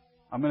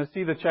 I'm going to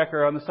see the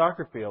checker on the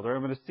soccer field, or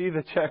I'm going to see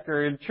the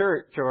checker in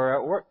church or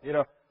at work.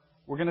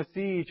 We're going to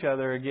see each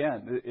other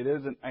again.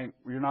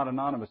 You're not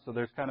anonymous, so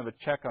there's kind of a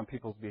check on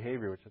people's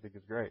behavior, which I think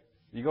is great.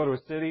 You go to a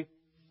city,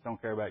 don't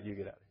care about you,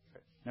 get out of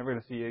here. Never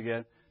going to see you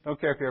again. Don't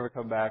care if you ever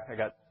come back. I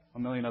got a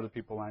million other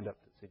people lined up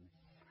to see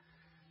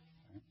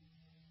me.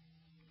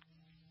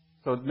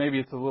 So maybe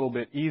it's a little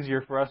bit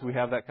easier for us. We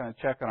have that kind of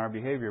check on our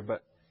behavior,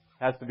 but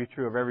it has to be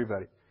true of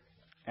everybody.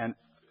 And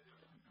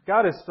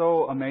God is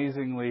so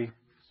amazingly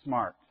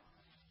smart.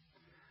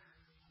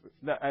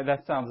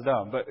 That sounds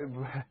dumb, but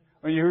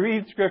when you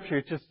read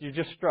Scripture, you're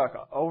just struck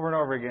over and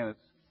over again.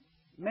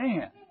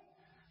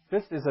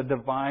 This is a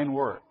divine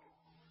work.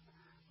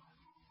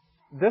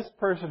 This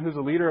person who's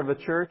a leader of the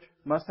church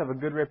must have a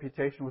good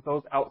reputation with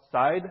those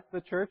outside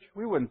the church.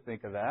 We wouldn't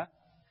think of that.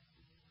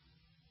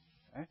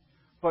 Okay?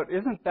 But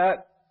isn't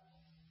that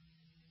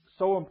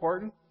so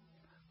important?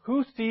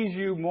 Who sees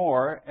you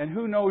more and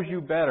who knows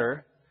you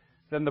better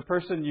than the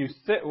person you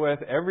sit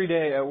with every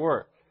day at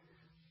work?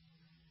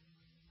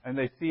 And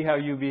they see how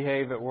you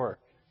behave at work.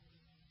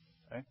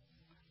 Okay?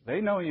 They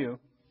know you.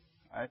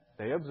 Right?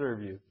 They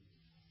observe you.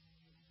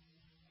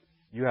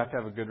 You have to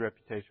have a good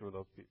reputation with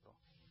those people.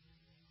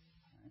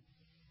 Right?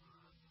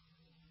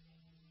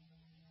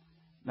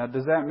 Now,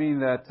 does that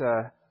mean that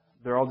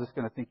they're all just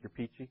going to think you're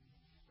peachy?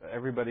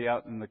 Everybody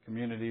out in the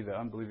community, the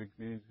unbelieving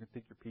community, is going to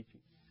think you're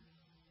peachy?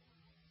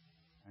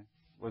 Right?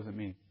 What does it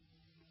mean?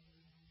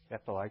 They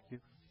have to like you?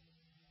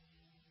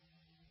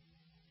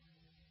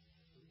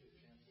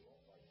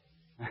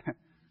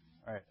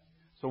 Right.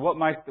 So what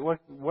might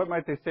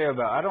they say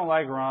about, I don't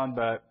like Ron,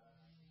 but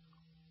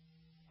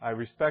I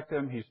respect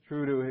him. He's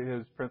true to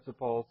his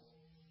principles.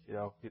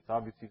 It's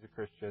obvious he's a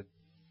Christian.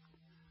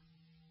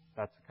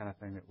 That's the kind of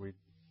thing that we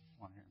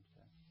want to hear him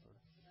say.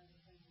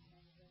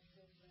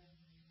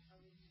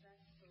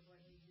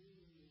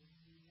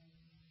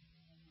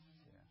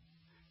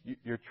 Yeah.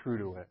 You're true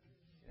to it.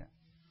 Yeah.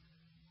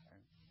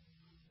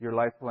 Your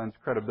life lends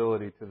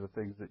credibility to the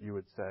things that you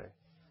would say.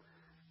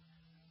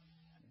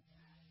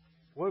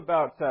 What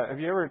about, have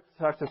you ever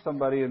talked to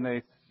somebody and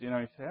they,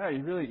 you say,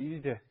 you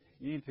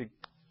need to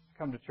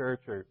come to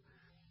church, or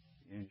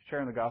you're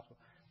sharing the gospel.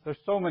 There's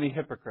so many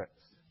hypocrites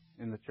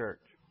in the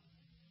church.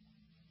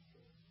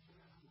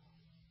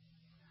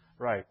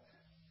 Right.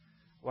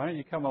 Why don't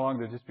you come along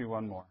to just be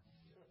one more?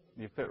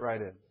 You fit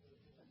right in.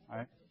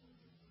 Right?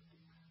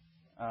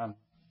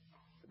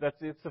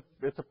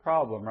 It's a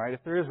problem, right?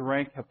 If there is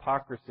rank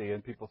hypocrisy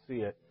and people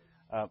see it,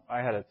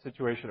 I had a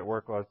situation at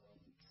work where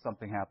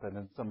something happened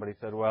and somebody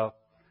said, well,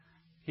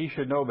 he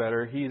should know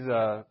better. He's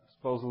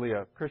supposedly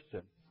a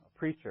Christian, a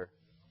preacher.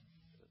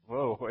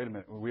 Whoa, wait a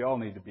minute. We all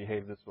need to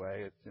behave this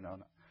way.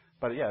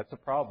 But yeah, it's a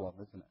problem,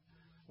 isn't it?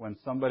 When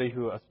somebody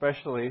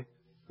especially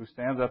who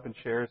stands up and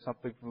shares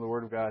something from the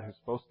Word of God, who's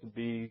supposed to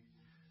be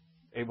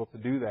able to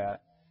do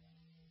that,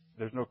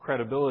 there's no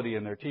credibility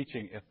in their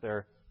teaching if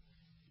they're,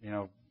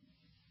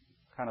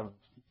 kind of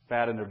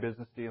bad in their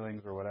business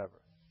dealings or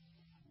whatever.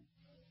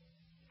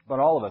 But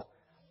all of us,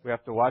 we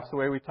have to watch the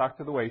way we talk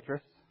to the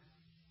waitress.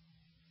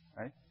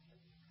 Right?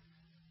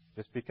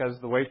 Just because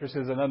the waitress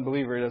is an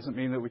unbeliever doesn't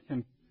mean that we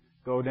can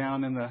go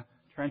down in the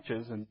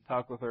trenches and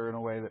talk with her in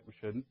a way that we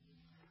shouldn't.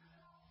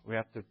 We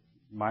have to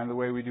mind the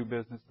way we do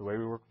business, the way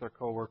we work with our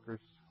coworkers,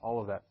 all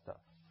of that stuff,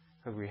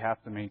 because we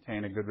have to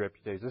maintain a good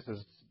reputation. This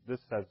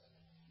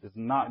is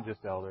not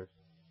just elders;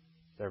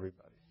 it's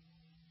everybody.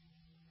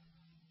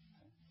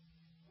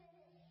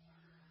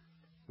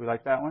 We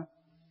like that one?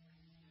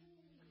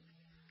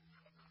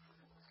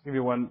 I'll give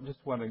you one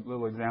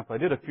little example. I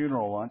did a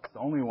funeral once.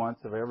 Only once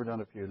have I ever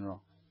done a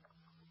funeral.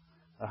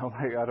 I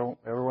don't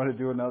ever want to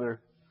do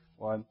another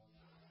one.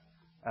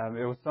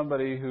 It was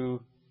somebody who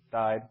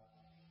died.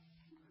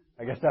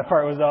 I guess that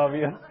part was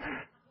obvious.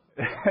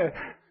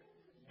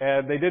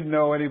 And they didn't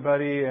know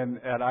anybody,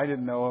 and I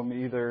didn't know them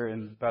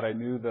either, but I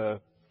knew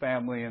the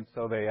family, and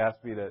so they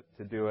asked me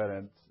to do it,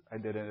 and I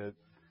did it.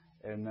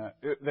 And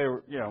they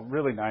were,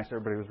 really nice.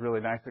 Everybody was really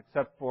nice,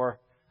 except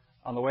for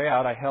on the way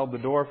out, I held the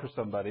door for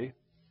somebody,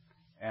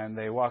 and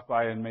they walked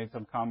by and made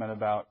some comment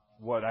about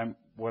what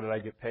did I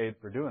get paid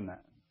for doing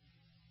that.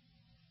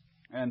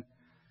 And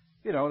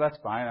that's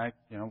fine. I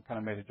kind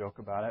of made a joke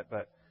about it,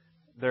 but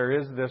there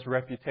is this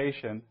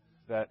reputation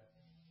that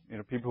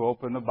people who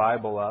open the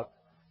Bible up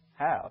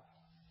have,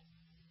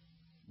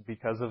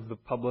 because of the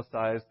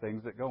publicized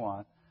things that go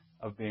on,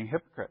 of being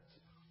hypocrites,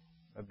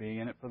 of being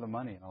in it for the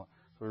money and all.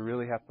 So we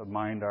really have to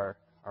mind our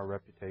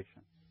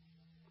reputation.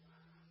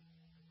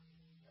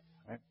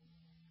 Right?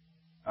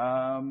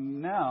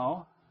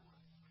 Now,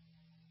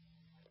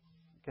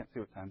 I can't see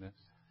what time it is.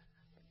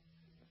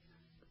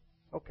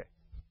 Okay.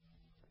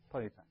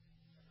 Plenty of time.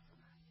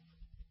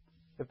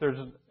 If there's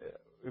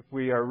if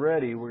we are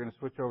ready, we're going to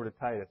switch over to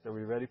Titus. Are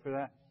we ready for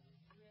that?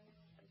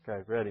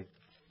 Okay, ready.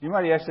 You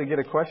might actually get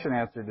a question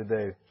answered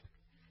today.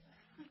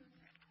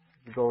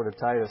 We go over to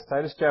Titus.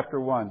 Titus chapter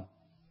 1.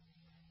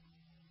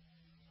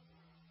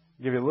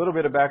 Give you a little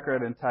bit of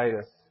background in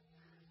Titus.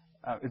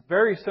 It's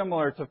very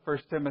similar to 1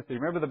 Timothy.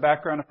 Remember the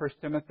background of 1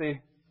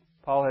 Timothy?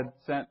 Paul had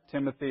sent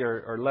Timothy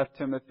or left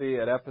Timothy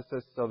at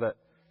Ephesus so that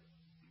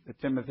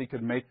Timothy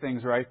could make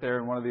things right there.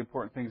 And one of the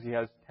important things he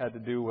had to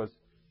do was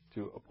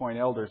to appoint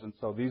elders. And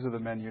so these are the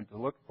men you're to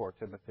look for,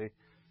 Timothy.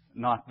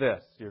 Not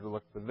this. You're to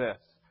look for this.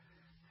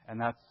 And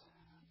that's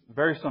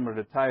very similar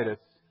to Titus.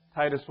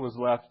 Titus was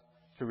left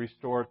to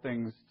restore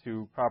things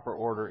to proper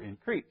order in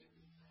Crete.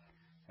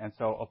 And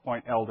so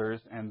appoint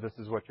elders, and this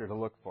is what you're to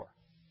look for.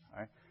 All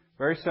right?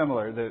 Very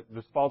similar.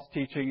 There's false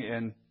teaching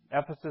in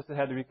Ephesus that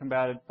had to be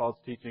combated, false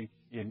teaching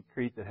in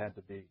Crete that had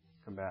to be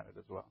combated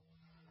as well.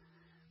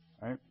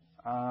 All right?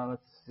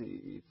 Let's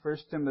see. 1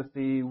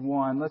 Timothy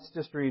 1. Let's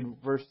just read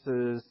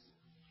verses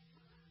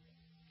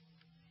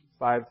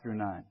 5 through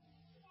 9.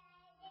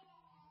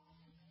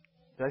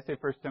 Did I say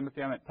 1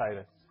 Timothy? I meant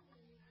Titus.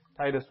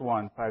 Titus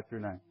 1, 5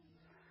 through 9.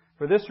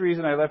 For this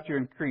reason I left you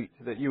in Crete,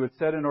 that you would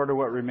set in order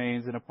what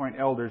remains and appoint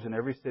elders in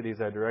every city as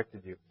I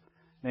directed you.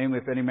 Namely,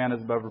 if any man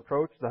is above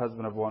reproach, the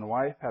husband of one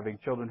wife, having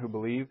children who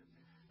believe,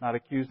 not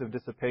accused of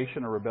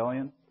dissipation or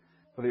rebellion.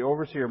 For the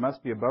overseer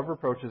must be above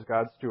reproach as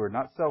God's steward,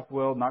 not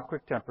self-willed, not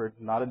quick-tempered,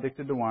 not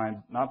addicted to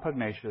wine, not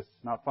pugnacious,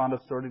 not fond of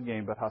sordid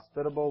gain, but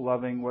hospitable,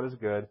 loving what is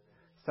good,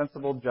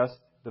 sensible, just,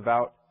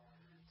 devout,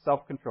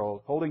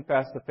 self-controlled, holding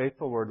fast the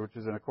faithful word which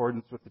is in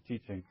accordance with the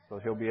teaching, so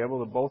he'll be able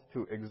to both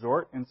to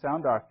exhort in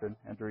sound doctrine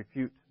and to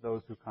refute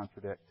those who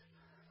contradict.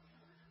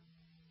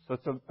 So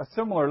it's a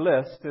similar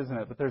list, isn't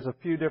it? But there's a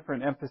few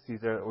different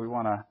emphases there that we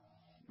want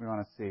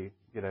to see,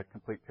 get a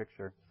complete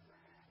picture.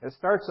 It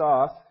starts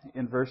off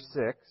in verse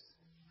 6,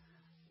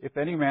 if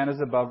any man is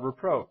above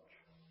reproach.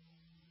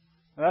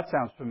 Now that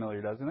sounds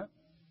familiar, doesn't it?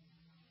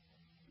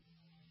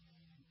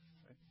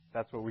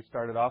 That's what we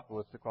started off the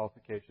list of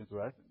qualifications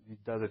with. He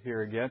does it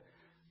here again,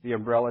 the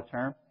umbrella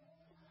term.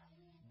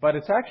 But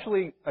it's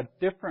actually a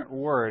different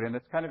word, and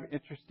it's kind of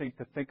interesting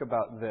to think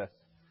about this.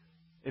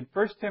 In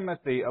 1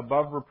 Timothy,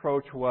 above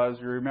reproach was,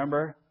 you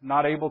remember,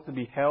 not able to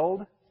be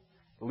held,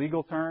 the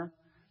legal term.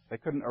 They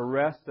couldn't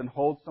arrest and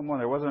hold someone.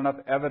 There wasn't enough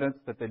evidence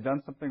that they'd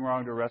done something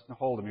wrong to arrest and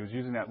hold him. He was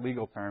using that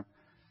legal term,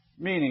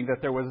 meaning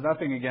that there was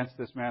nothing against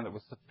this man that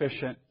was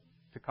sufficient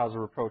to cause a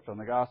reproach on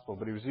the gospel,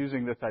 but he was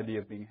using this idea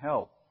of being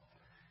held.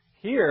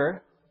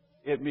 Here,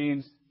 it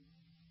means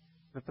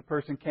that the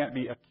person can't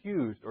be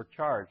accused or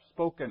charged,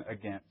 spoken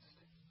against.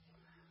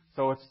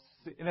 So it's,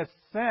 in a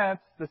sense,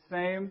 the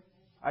same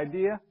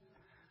idea,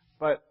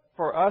 but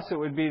for us it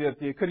would be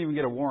that you couldn't even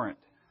get a warrant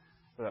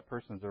for that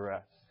person's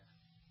arrest.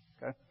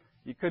 Okay?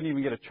 You couldn't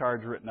even get a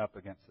charge written up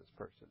against this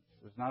person.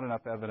 There's not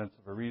enough evidence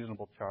of a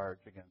reasonable charge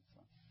against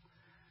them.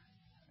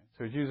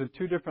 So he's using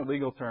two different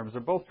legal terms.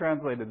 They're both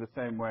translated the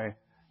same way,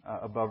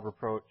 above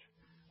reproach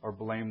or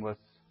blameless.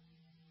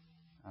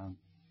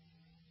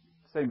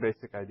 Same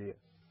basic idea.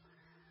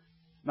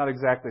 Not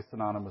exactly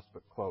synonymous,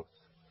 but close.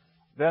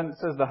 Then it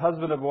says the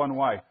husband of one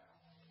wife.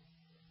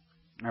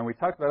 And we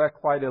talked about that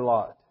quite a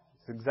lot.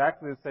 It's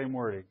exactly the same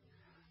wording.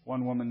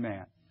 One woman,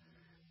 man.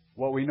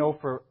 What we know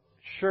for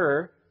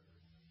sure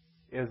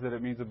is that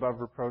it means above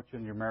reproach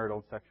in your marital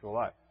and sexual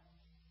life.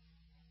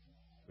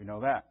 We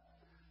know that.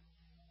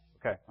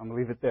 Okay, I'm going to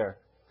leave it there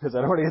because I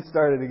don't want to get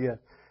started again.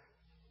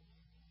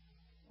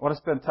 I want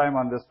to spend time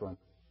on this one.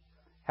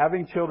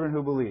 Having children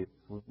who believe.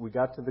 We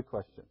got to the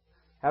question.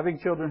 Having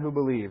children who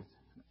believe,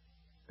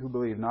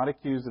 not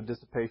accused of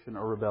dissipation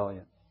or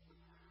rebellion.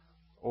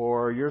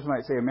 Or yours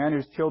might say, a man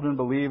whose children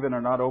believe and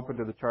are not open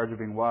to the charge of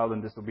being wild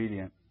and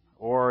disobedient.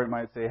 Or it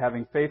might say,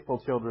 having faithful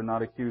children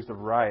not accused of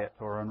riot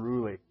or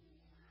unruly.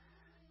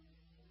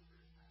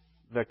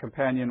 The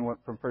companion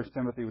from 1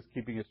 Timothy was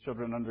keeping his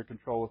children under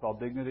control with all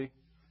dignity.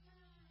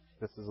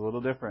 This is a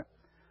little different.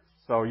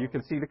 So you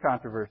can see the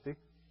controversy.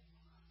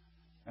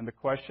 And the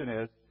question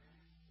is,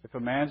 if a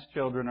man's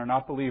children are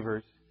not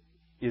believers,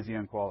 is he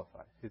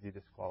unqualified? Is he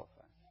disqualified?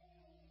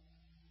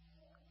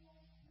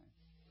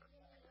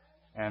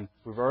 And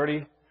we've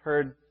already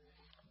heard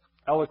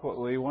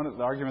eloquently one of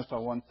the arguments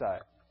on one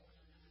side.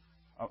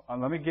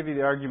 Let me give you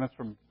the arguments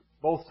from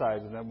both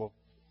sides, and then we'll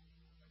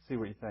see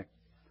what you think.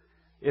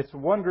 It's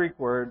one Greek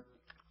word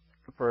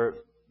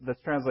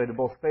that's translated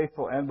both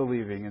faithful and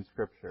believing in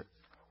Scripture.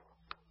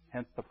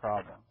 Hence the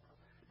problem.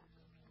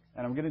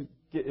 And I'm going to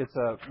get, it's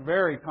a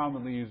very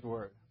commonly used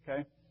word,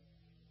 okay?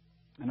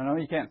 And I know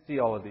you can't see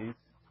all of these.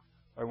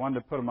 I wanted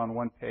to put them on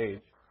one page.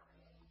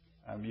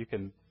 You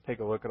can take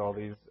a look at all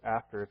these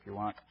after if you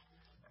want.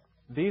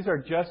 These are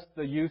just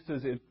the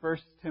uses in 1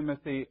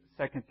 Timothy,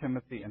 2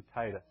 Timothy, and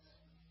Titus.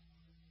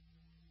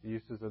 The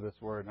uses of this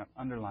word, and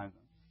I've underlined them.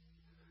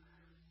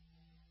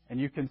 And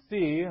you can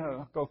see,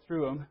 I'll go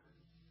through them.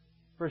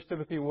 1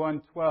 Timothy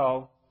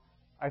 1:12,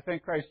 I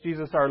thank Christ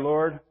Jesus our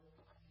Lord,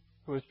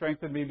 who has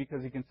strengthened me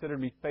because he considered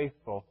me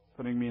faithful,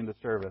 putting me into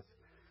service.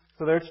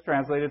 So there it's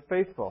translated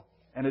faithful.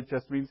 and it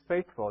just means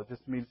faithful. It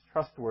just means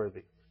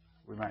trustworthy,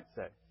 we might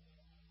say.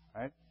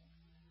 Right?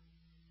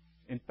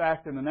 In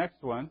fact, in the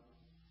next one,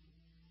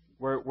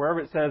 wherever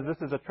it says this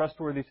is a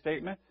trustworthy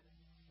statement,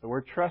 the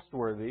word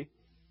trustworthy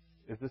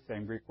is the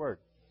same Greek word.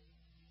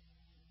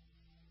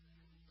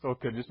 So it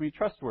could just mean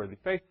trustworthy,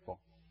 faithful.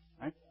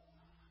 Right?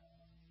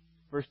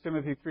 1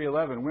 Timothy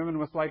 3:11, women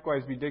must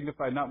likewise be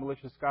dignified, not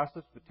malicious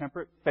gossips, but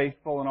temperate,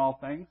 faithful in all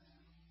things.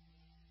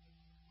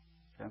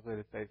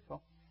 Translated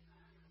faithful.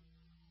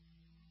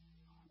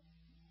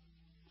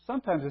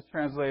 Sometimes it's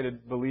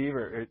translated believe,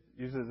 or it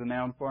uses a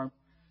noun form.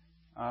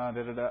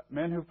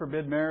 Men who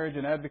forbid marriage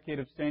and advocate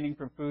abstaining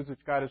from foods which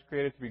God has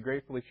created to be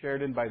gratefully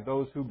shared in by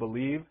those who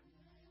believe.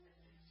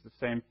 It's the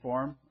same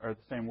form, or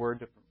the same word,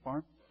 different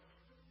form.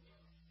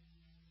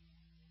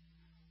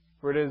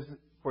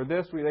 For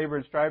this we labor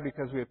and strive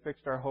because we have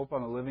fixed our hope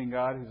on the living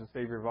God, who's the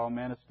Savior of all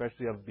men,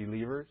 especially of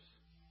believers.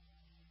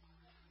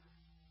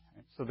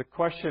 So the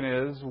question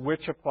is,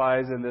 which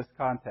applies in this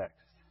context?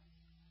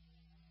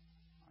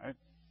 Right?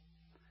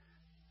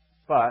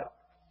 But,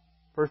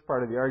 first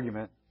part of the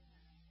argument,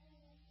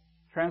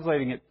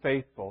 translating it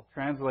faithful,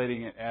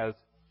 translating it as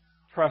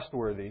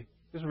trustworthy,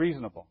 is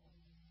reasonable.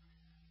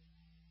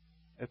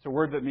 It's a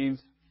word that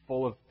means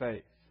full of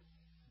faith,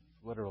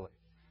 literally.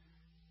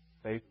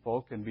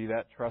 Faithful can be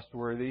that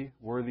trustworthy,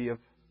 worthy of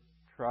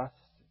trust.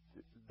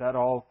 That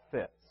all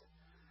fits.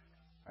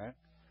 Right?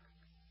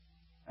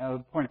 And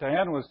the point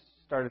Diane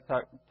started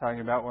talking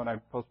about when I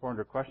postponed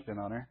her question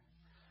on her,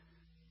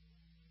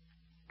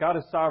 God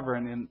is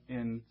sovereign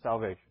in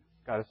salvation.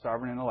 God is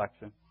sovereign in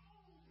election.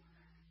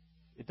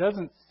 It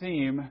doesn't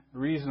seem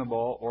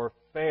reasonable or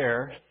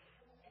fair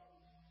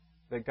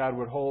that God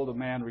would hold a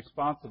man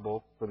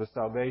responsible for the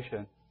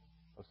salvation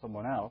of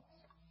someone else.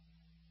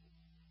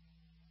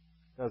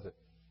 Does it?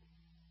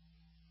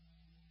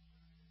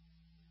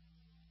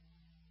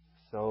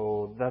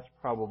 So that's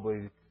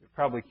probably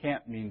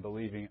can't mean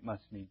believing, it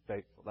must mean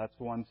faithful. That's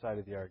one side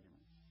of the argument.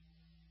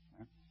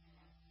 Okay?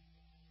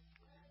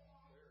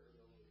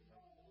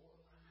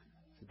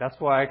 That's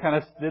why I kind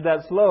of did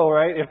that slow,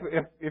 right?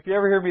 If you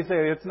ever hear me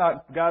say it's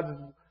not,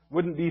 God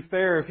wouldn't be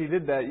fair if He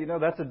did that,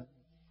 that's a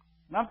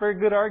not very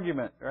good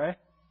argument, right?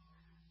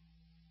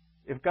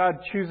 If God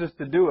chooses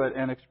to do it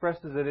and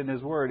expresses it in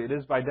His Word, it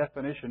is by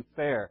definition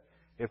fair.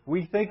 If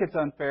we think it's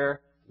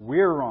unfair,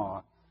 we're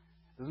wrong.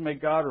 It doesn't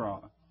make God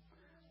wrong.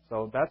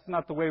 So that's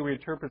not the way we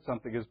interpret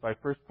something, is by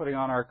first putting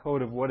on our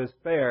code of what is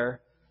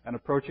fair and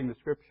approaching the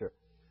Scripture.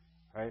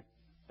 Right?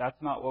 That's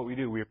not what we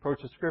do. We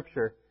approach the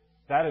Scripture.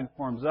 That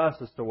informs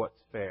us as to what's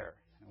fair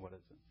and what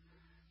isn't.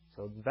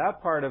 So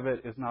that part of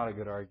it is not a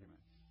good argument.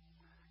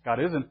 God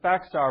is in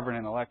fact sovereign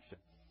in election.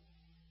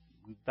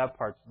 That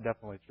part's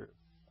definitely true.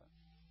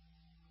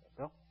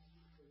 Bill?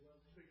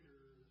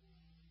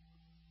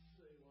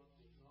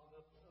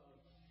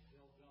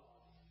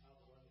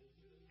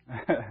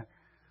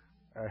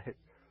 All right.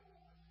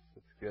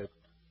 That's good.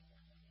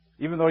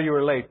 Even though you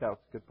were late, that was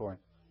a good point.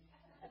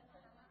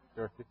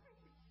 Dorothy?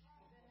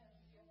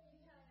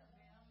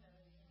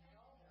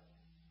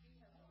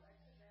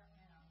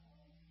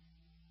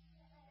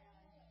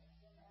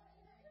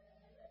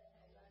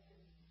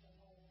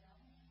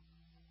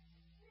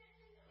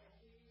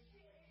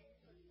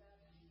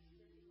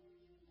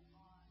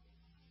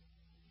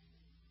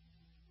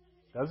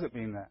 Doesn't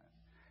mean that.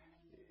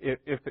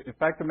 If in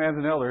fact the man's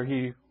an elder,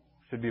 he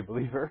should be a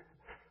believer.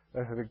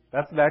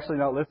 That's actually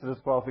not listed as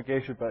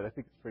qualification, but I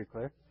think it's pretty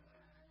clear.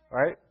 All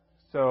right?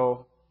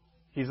 So,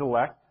 he's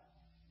elect.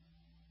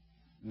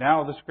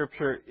 Now the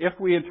Scripture, if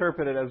we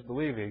interpret it as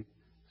believing,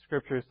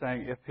 Scripture is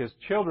saying if his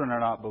children are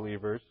not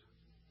believers,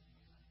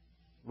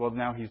 well,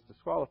 now he's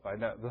disqualified.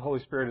 Now, the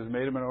Holy Spirit has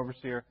made him an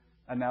overseer,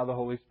 and now the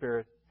Holy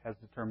Spirit has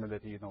determined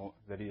that he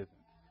isn't.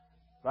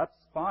 That's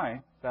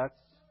fine. God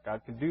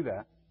can do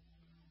that.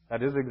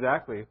 That is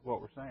exactly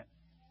what we're saying.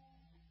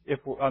 If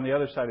we're on the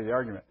other side of the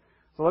argument.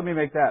 So let me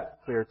make that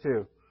clear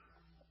too.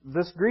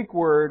 This Greek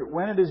word,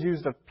 when it is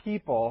used of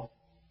people,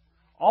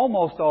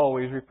 almost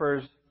always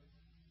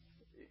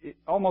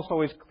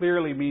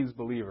clearly means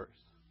believers.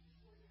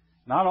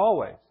 Not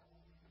always.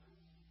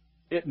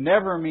 It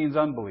never means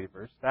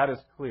unbelievers. That is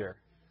clear.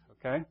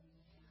 Okay?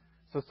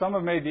 So some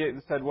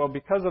have said, well,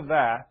 because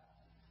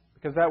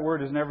that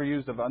word is never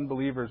used of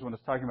unbelievers when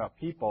it's talking about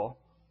people,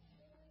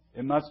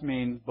 it must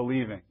mean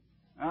believing.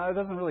 It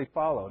doesn't really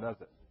follow, does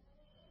it?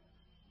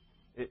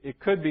 It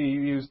could be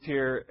used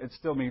here and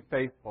still mean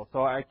faithful.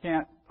 So I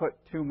can't put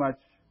too much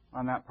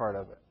on that part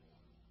of it.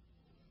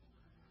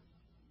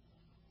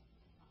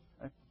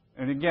 Okay?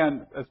 And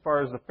again, as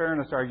far as the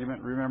fairness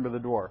argument, remember the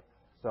dwarf.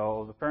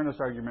 So the fairness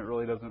argument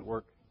really doesn't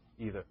work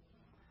either.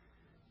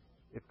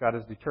 If God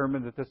has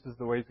determined that this is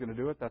the way He's going to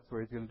do it, that's the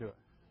way He's going to do it.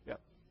 Yeah.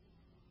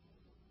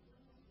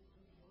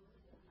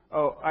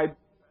 Oh,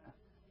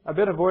 I've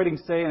been avoiding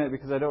saying it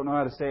because I don't know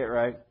how to say it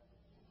right.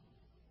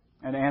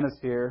 And Anna's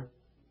here.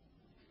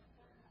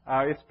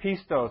 It's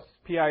pistos.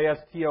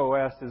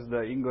 P-I-S-T-O-S is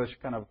the English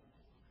kind of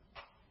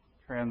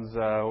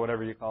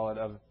whatever you call it,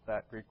 of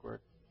that Greek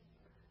word.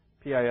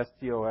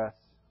 P-I-S-T-O-S.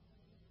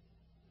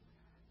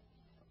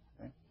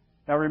 Okay.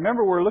 Now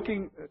remember, we're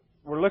looking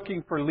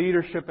for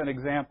leadership and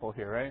example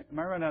here, right? Am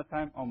I running out of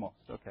time? Almost.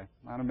 Okay. I'm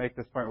going to make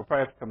this point. We'll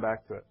probably have to come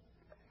back to it.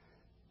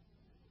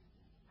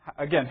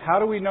 Again, how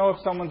do we know if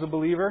someone's a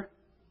believer?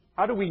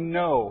 How do we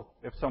know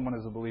if someone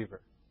is a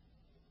believer?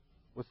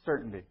 With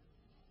certainty.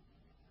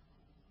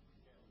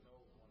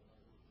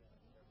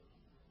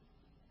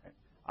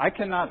 I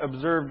cannot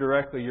observe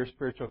directly your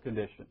spiritual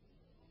condition,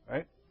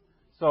 right?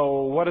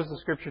 So what does the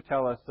Scripture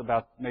tell us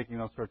about making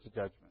those sorts of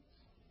judgments?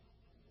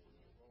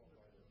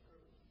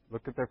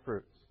 Look at their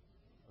fruits.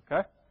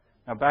 Okay?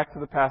 Now back to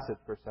the passage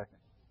for a second.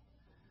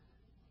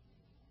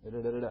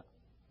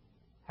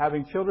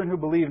 Having children who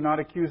believe, not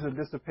accused of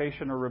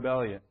dissipation or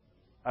rebellion.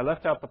 I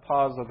left out the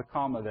pause of the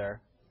comma there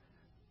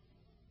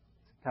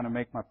to kind of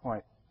make my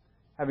point.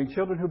 Having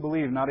children who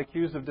believe, not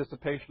accused of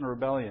dissipation or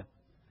rebellion.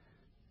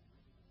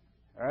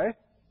 All right?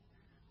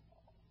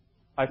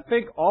 I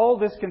think all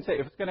this can say,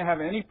 if it's going to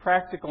have any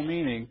practical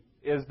meaning,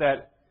 is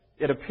that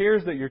it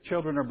appears that your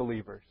children are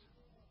believers.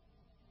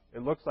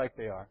 It looks like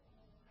they are.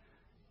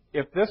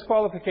 If this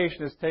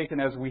qualification is taken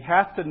as we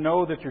have to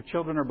know that your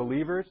children are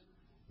believers,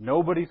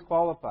 nobody's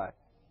qualified.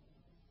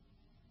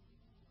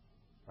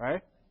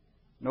 Right?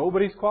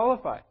 Nobody's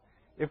qualified.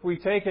 If we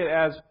take it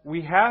as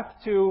we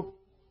have to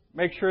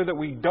make sure that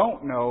we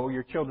don't know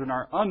your children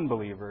are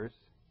unbelievers,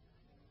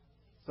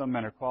 some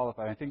men are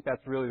qualified. I think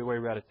that's really the way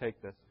we ought to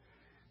take this.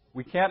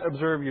 We can't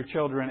observe your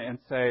children and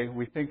say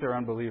we think they're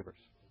unbelievers.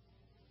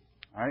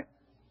 All right?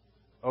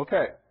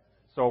 Okay.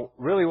 So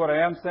really what I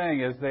am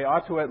saying is they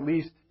ought to at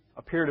least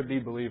appear to be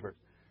believers.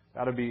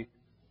 They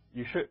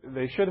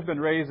should have been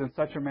raised in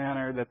such a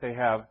manner that they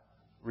have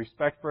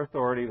respect for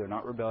authority, they're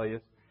not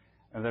rebellious,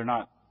 and they're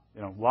not,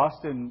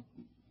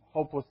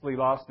 hopelessly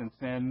lost in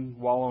sin,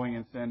 wallowing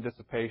in sin,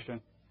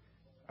 dissipation.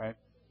 Right?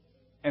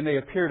 And they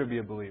appear to be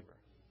a believer.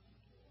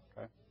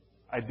 Okay?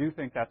 I do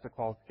think that's a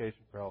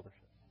qualification for eldership.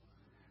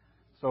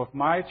 So if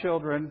my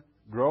children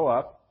grow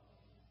up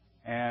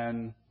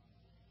and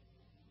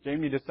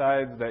Jamie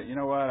decides that,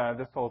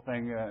 this whole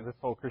thing, this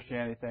whole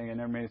Christianity thing, it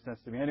never made sense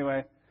to me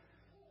anyway,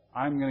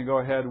 I'm going to go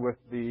ahead with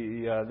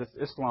this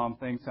Islam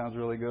thing. Sounds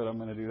really good. I'm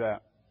going to do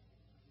that.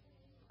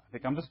 I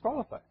think I'm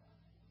disqualified.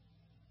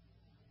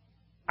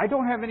 I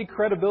don't have any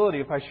credibility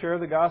if I share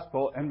the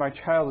gospel and my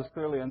child is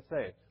clearly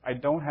unsaved. I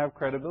don't have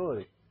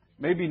credibility.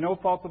 Maybe no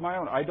fault of my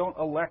own. I don't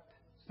elect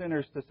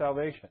sinners to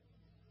salvation.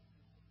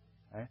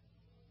 Right?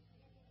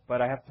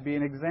 But I have to be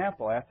an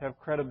example. I have to have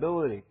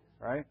credibility.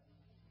 Right?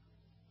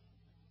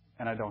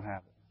 And I don't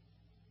have it.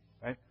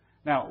 Right?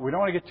 Now, we don't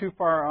want to get too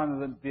far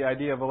on the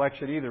idea of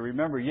election either.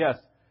 Remember, yes,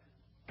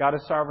 God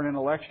is sovereign in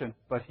election,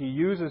 but He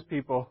uses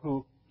people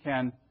who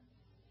can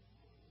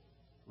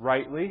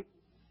rightly,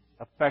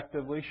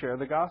 effectively share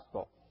the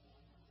gospel.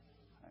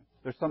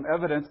 There's some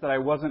evidence that I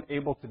wasn't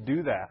able to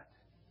do that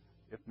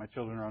if my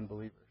children are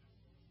unbelievers.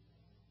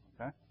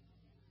 Okay?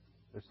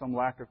 There's some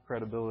lack of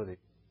credibility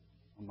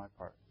on my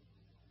part.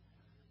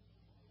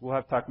 We'll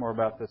have to talk more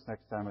about this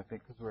next time, I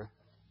think, because we're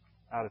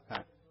out of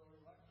time.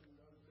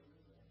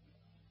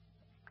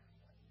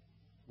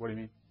 What do you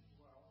mean?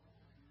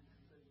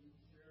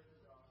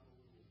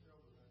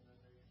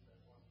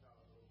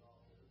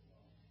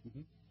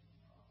 Mm-hmm.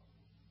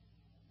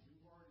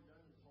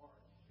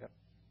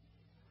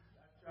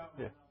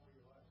 Yeah.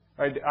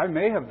 I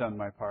may have done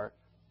my part,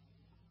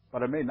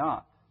 but I may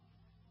not.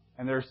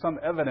 And there's some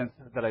evidence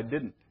that I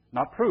didn't.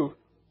 Not proof,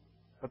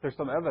 but there's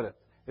some evidence.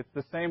 It's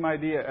the same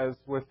idea as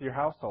with your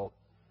household.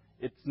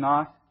 It's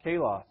not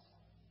kalos.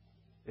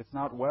 It's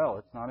not well.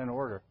 It's not in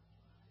order.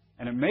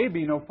 And it may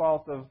be no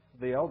fault of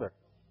the elder.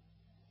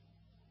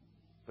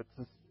 But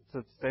it's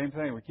the same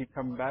thing we keep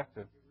coming back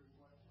to.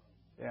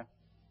 Yeah.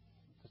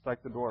 Just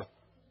like the dwarf.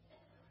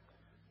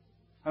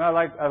 And I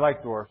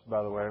like dwarfs,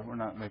 by the way. We're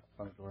not making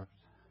fun of dwarfs.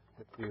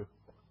 If you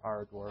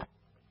are a dwarf.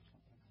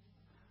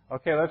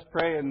 Okay, let's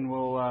pray and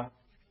we'll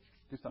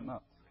do something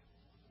else.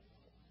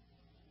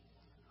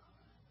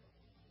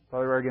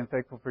 Father, we're again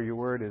thankful for your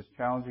word. It's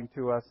challenging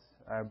to us,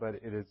 but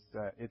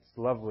it's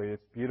lovely.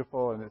 It's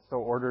beautiful, and it's so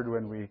ordered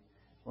when we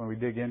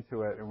dig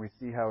into it and we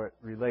see how it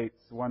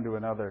relates one to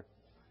another.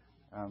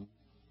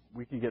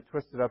 We can get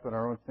twisted up in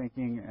our own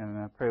thinking, and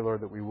I pray,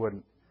 Lord, that we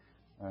wouldn't,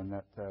 and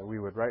that we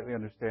would rightly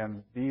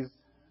understand these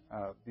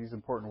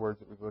important words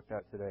that we've looked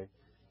at today.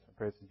 I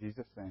pray this in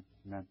Jesus' name.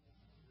 Amen.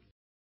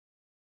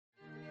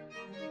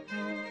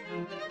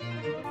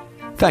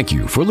 Thank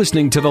you for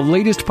listening to the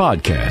latest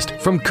podcast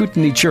from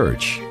Kootenai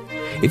Church.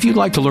 If you'd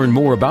like to learn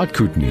more about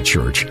Kootenai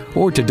Church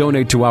or to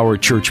donate to our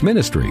church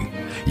ministry,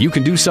 you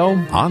can do so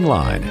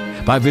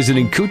online by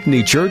visiting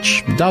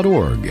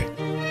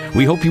kootenaichurch.org.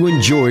 We hope you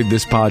enjoyed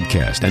this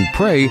podcast and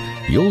pray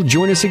you'll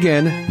join us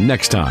again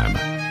next time.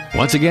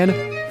 Once again,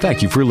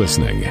 thank you for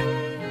listening.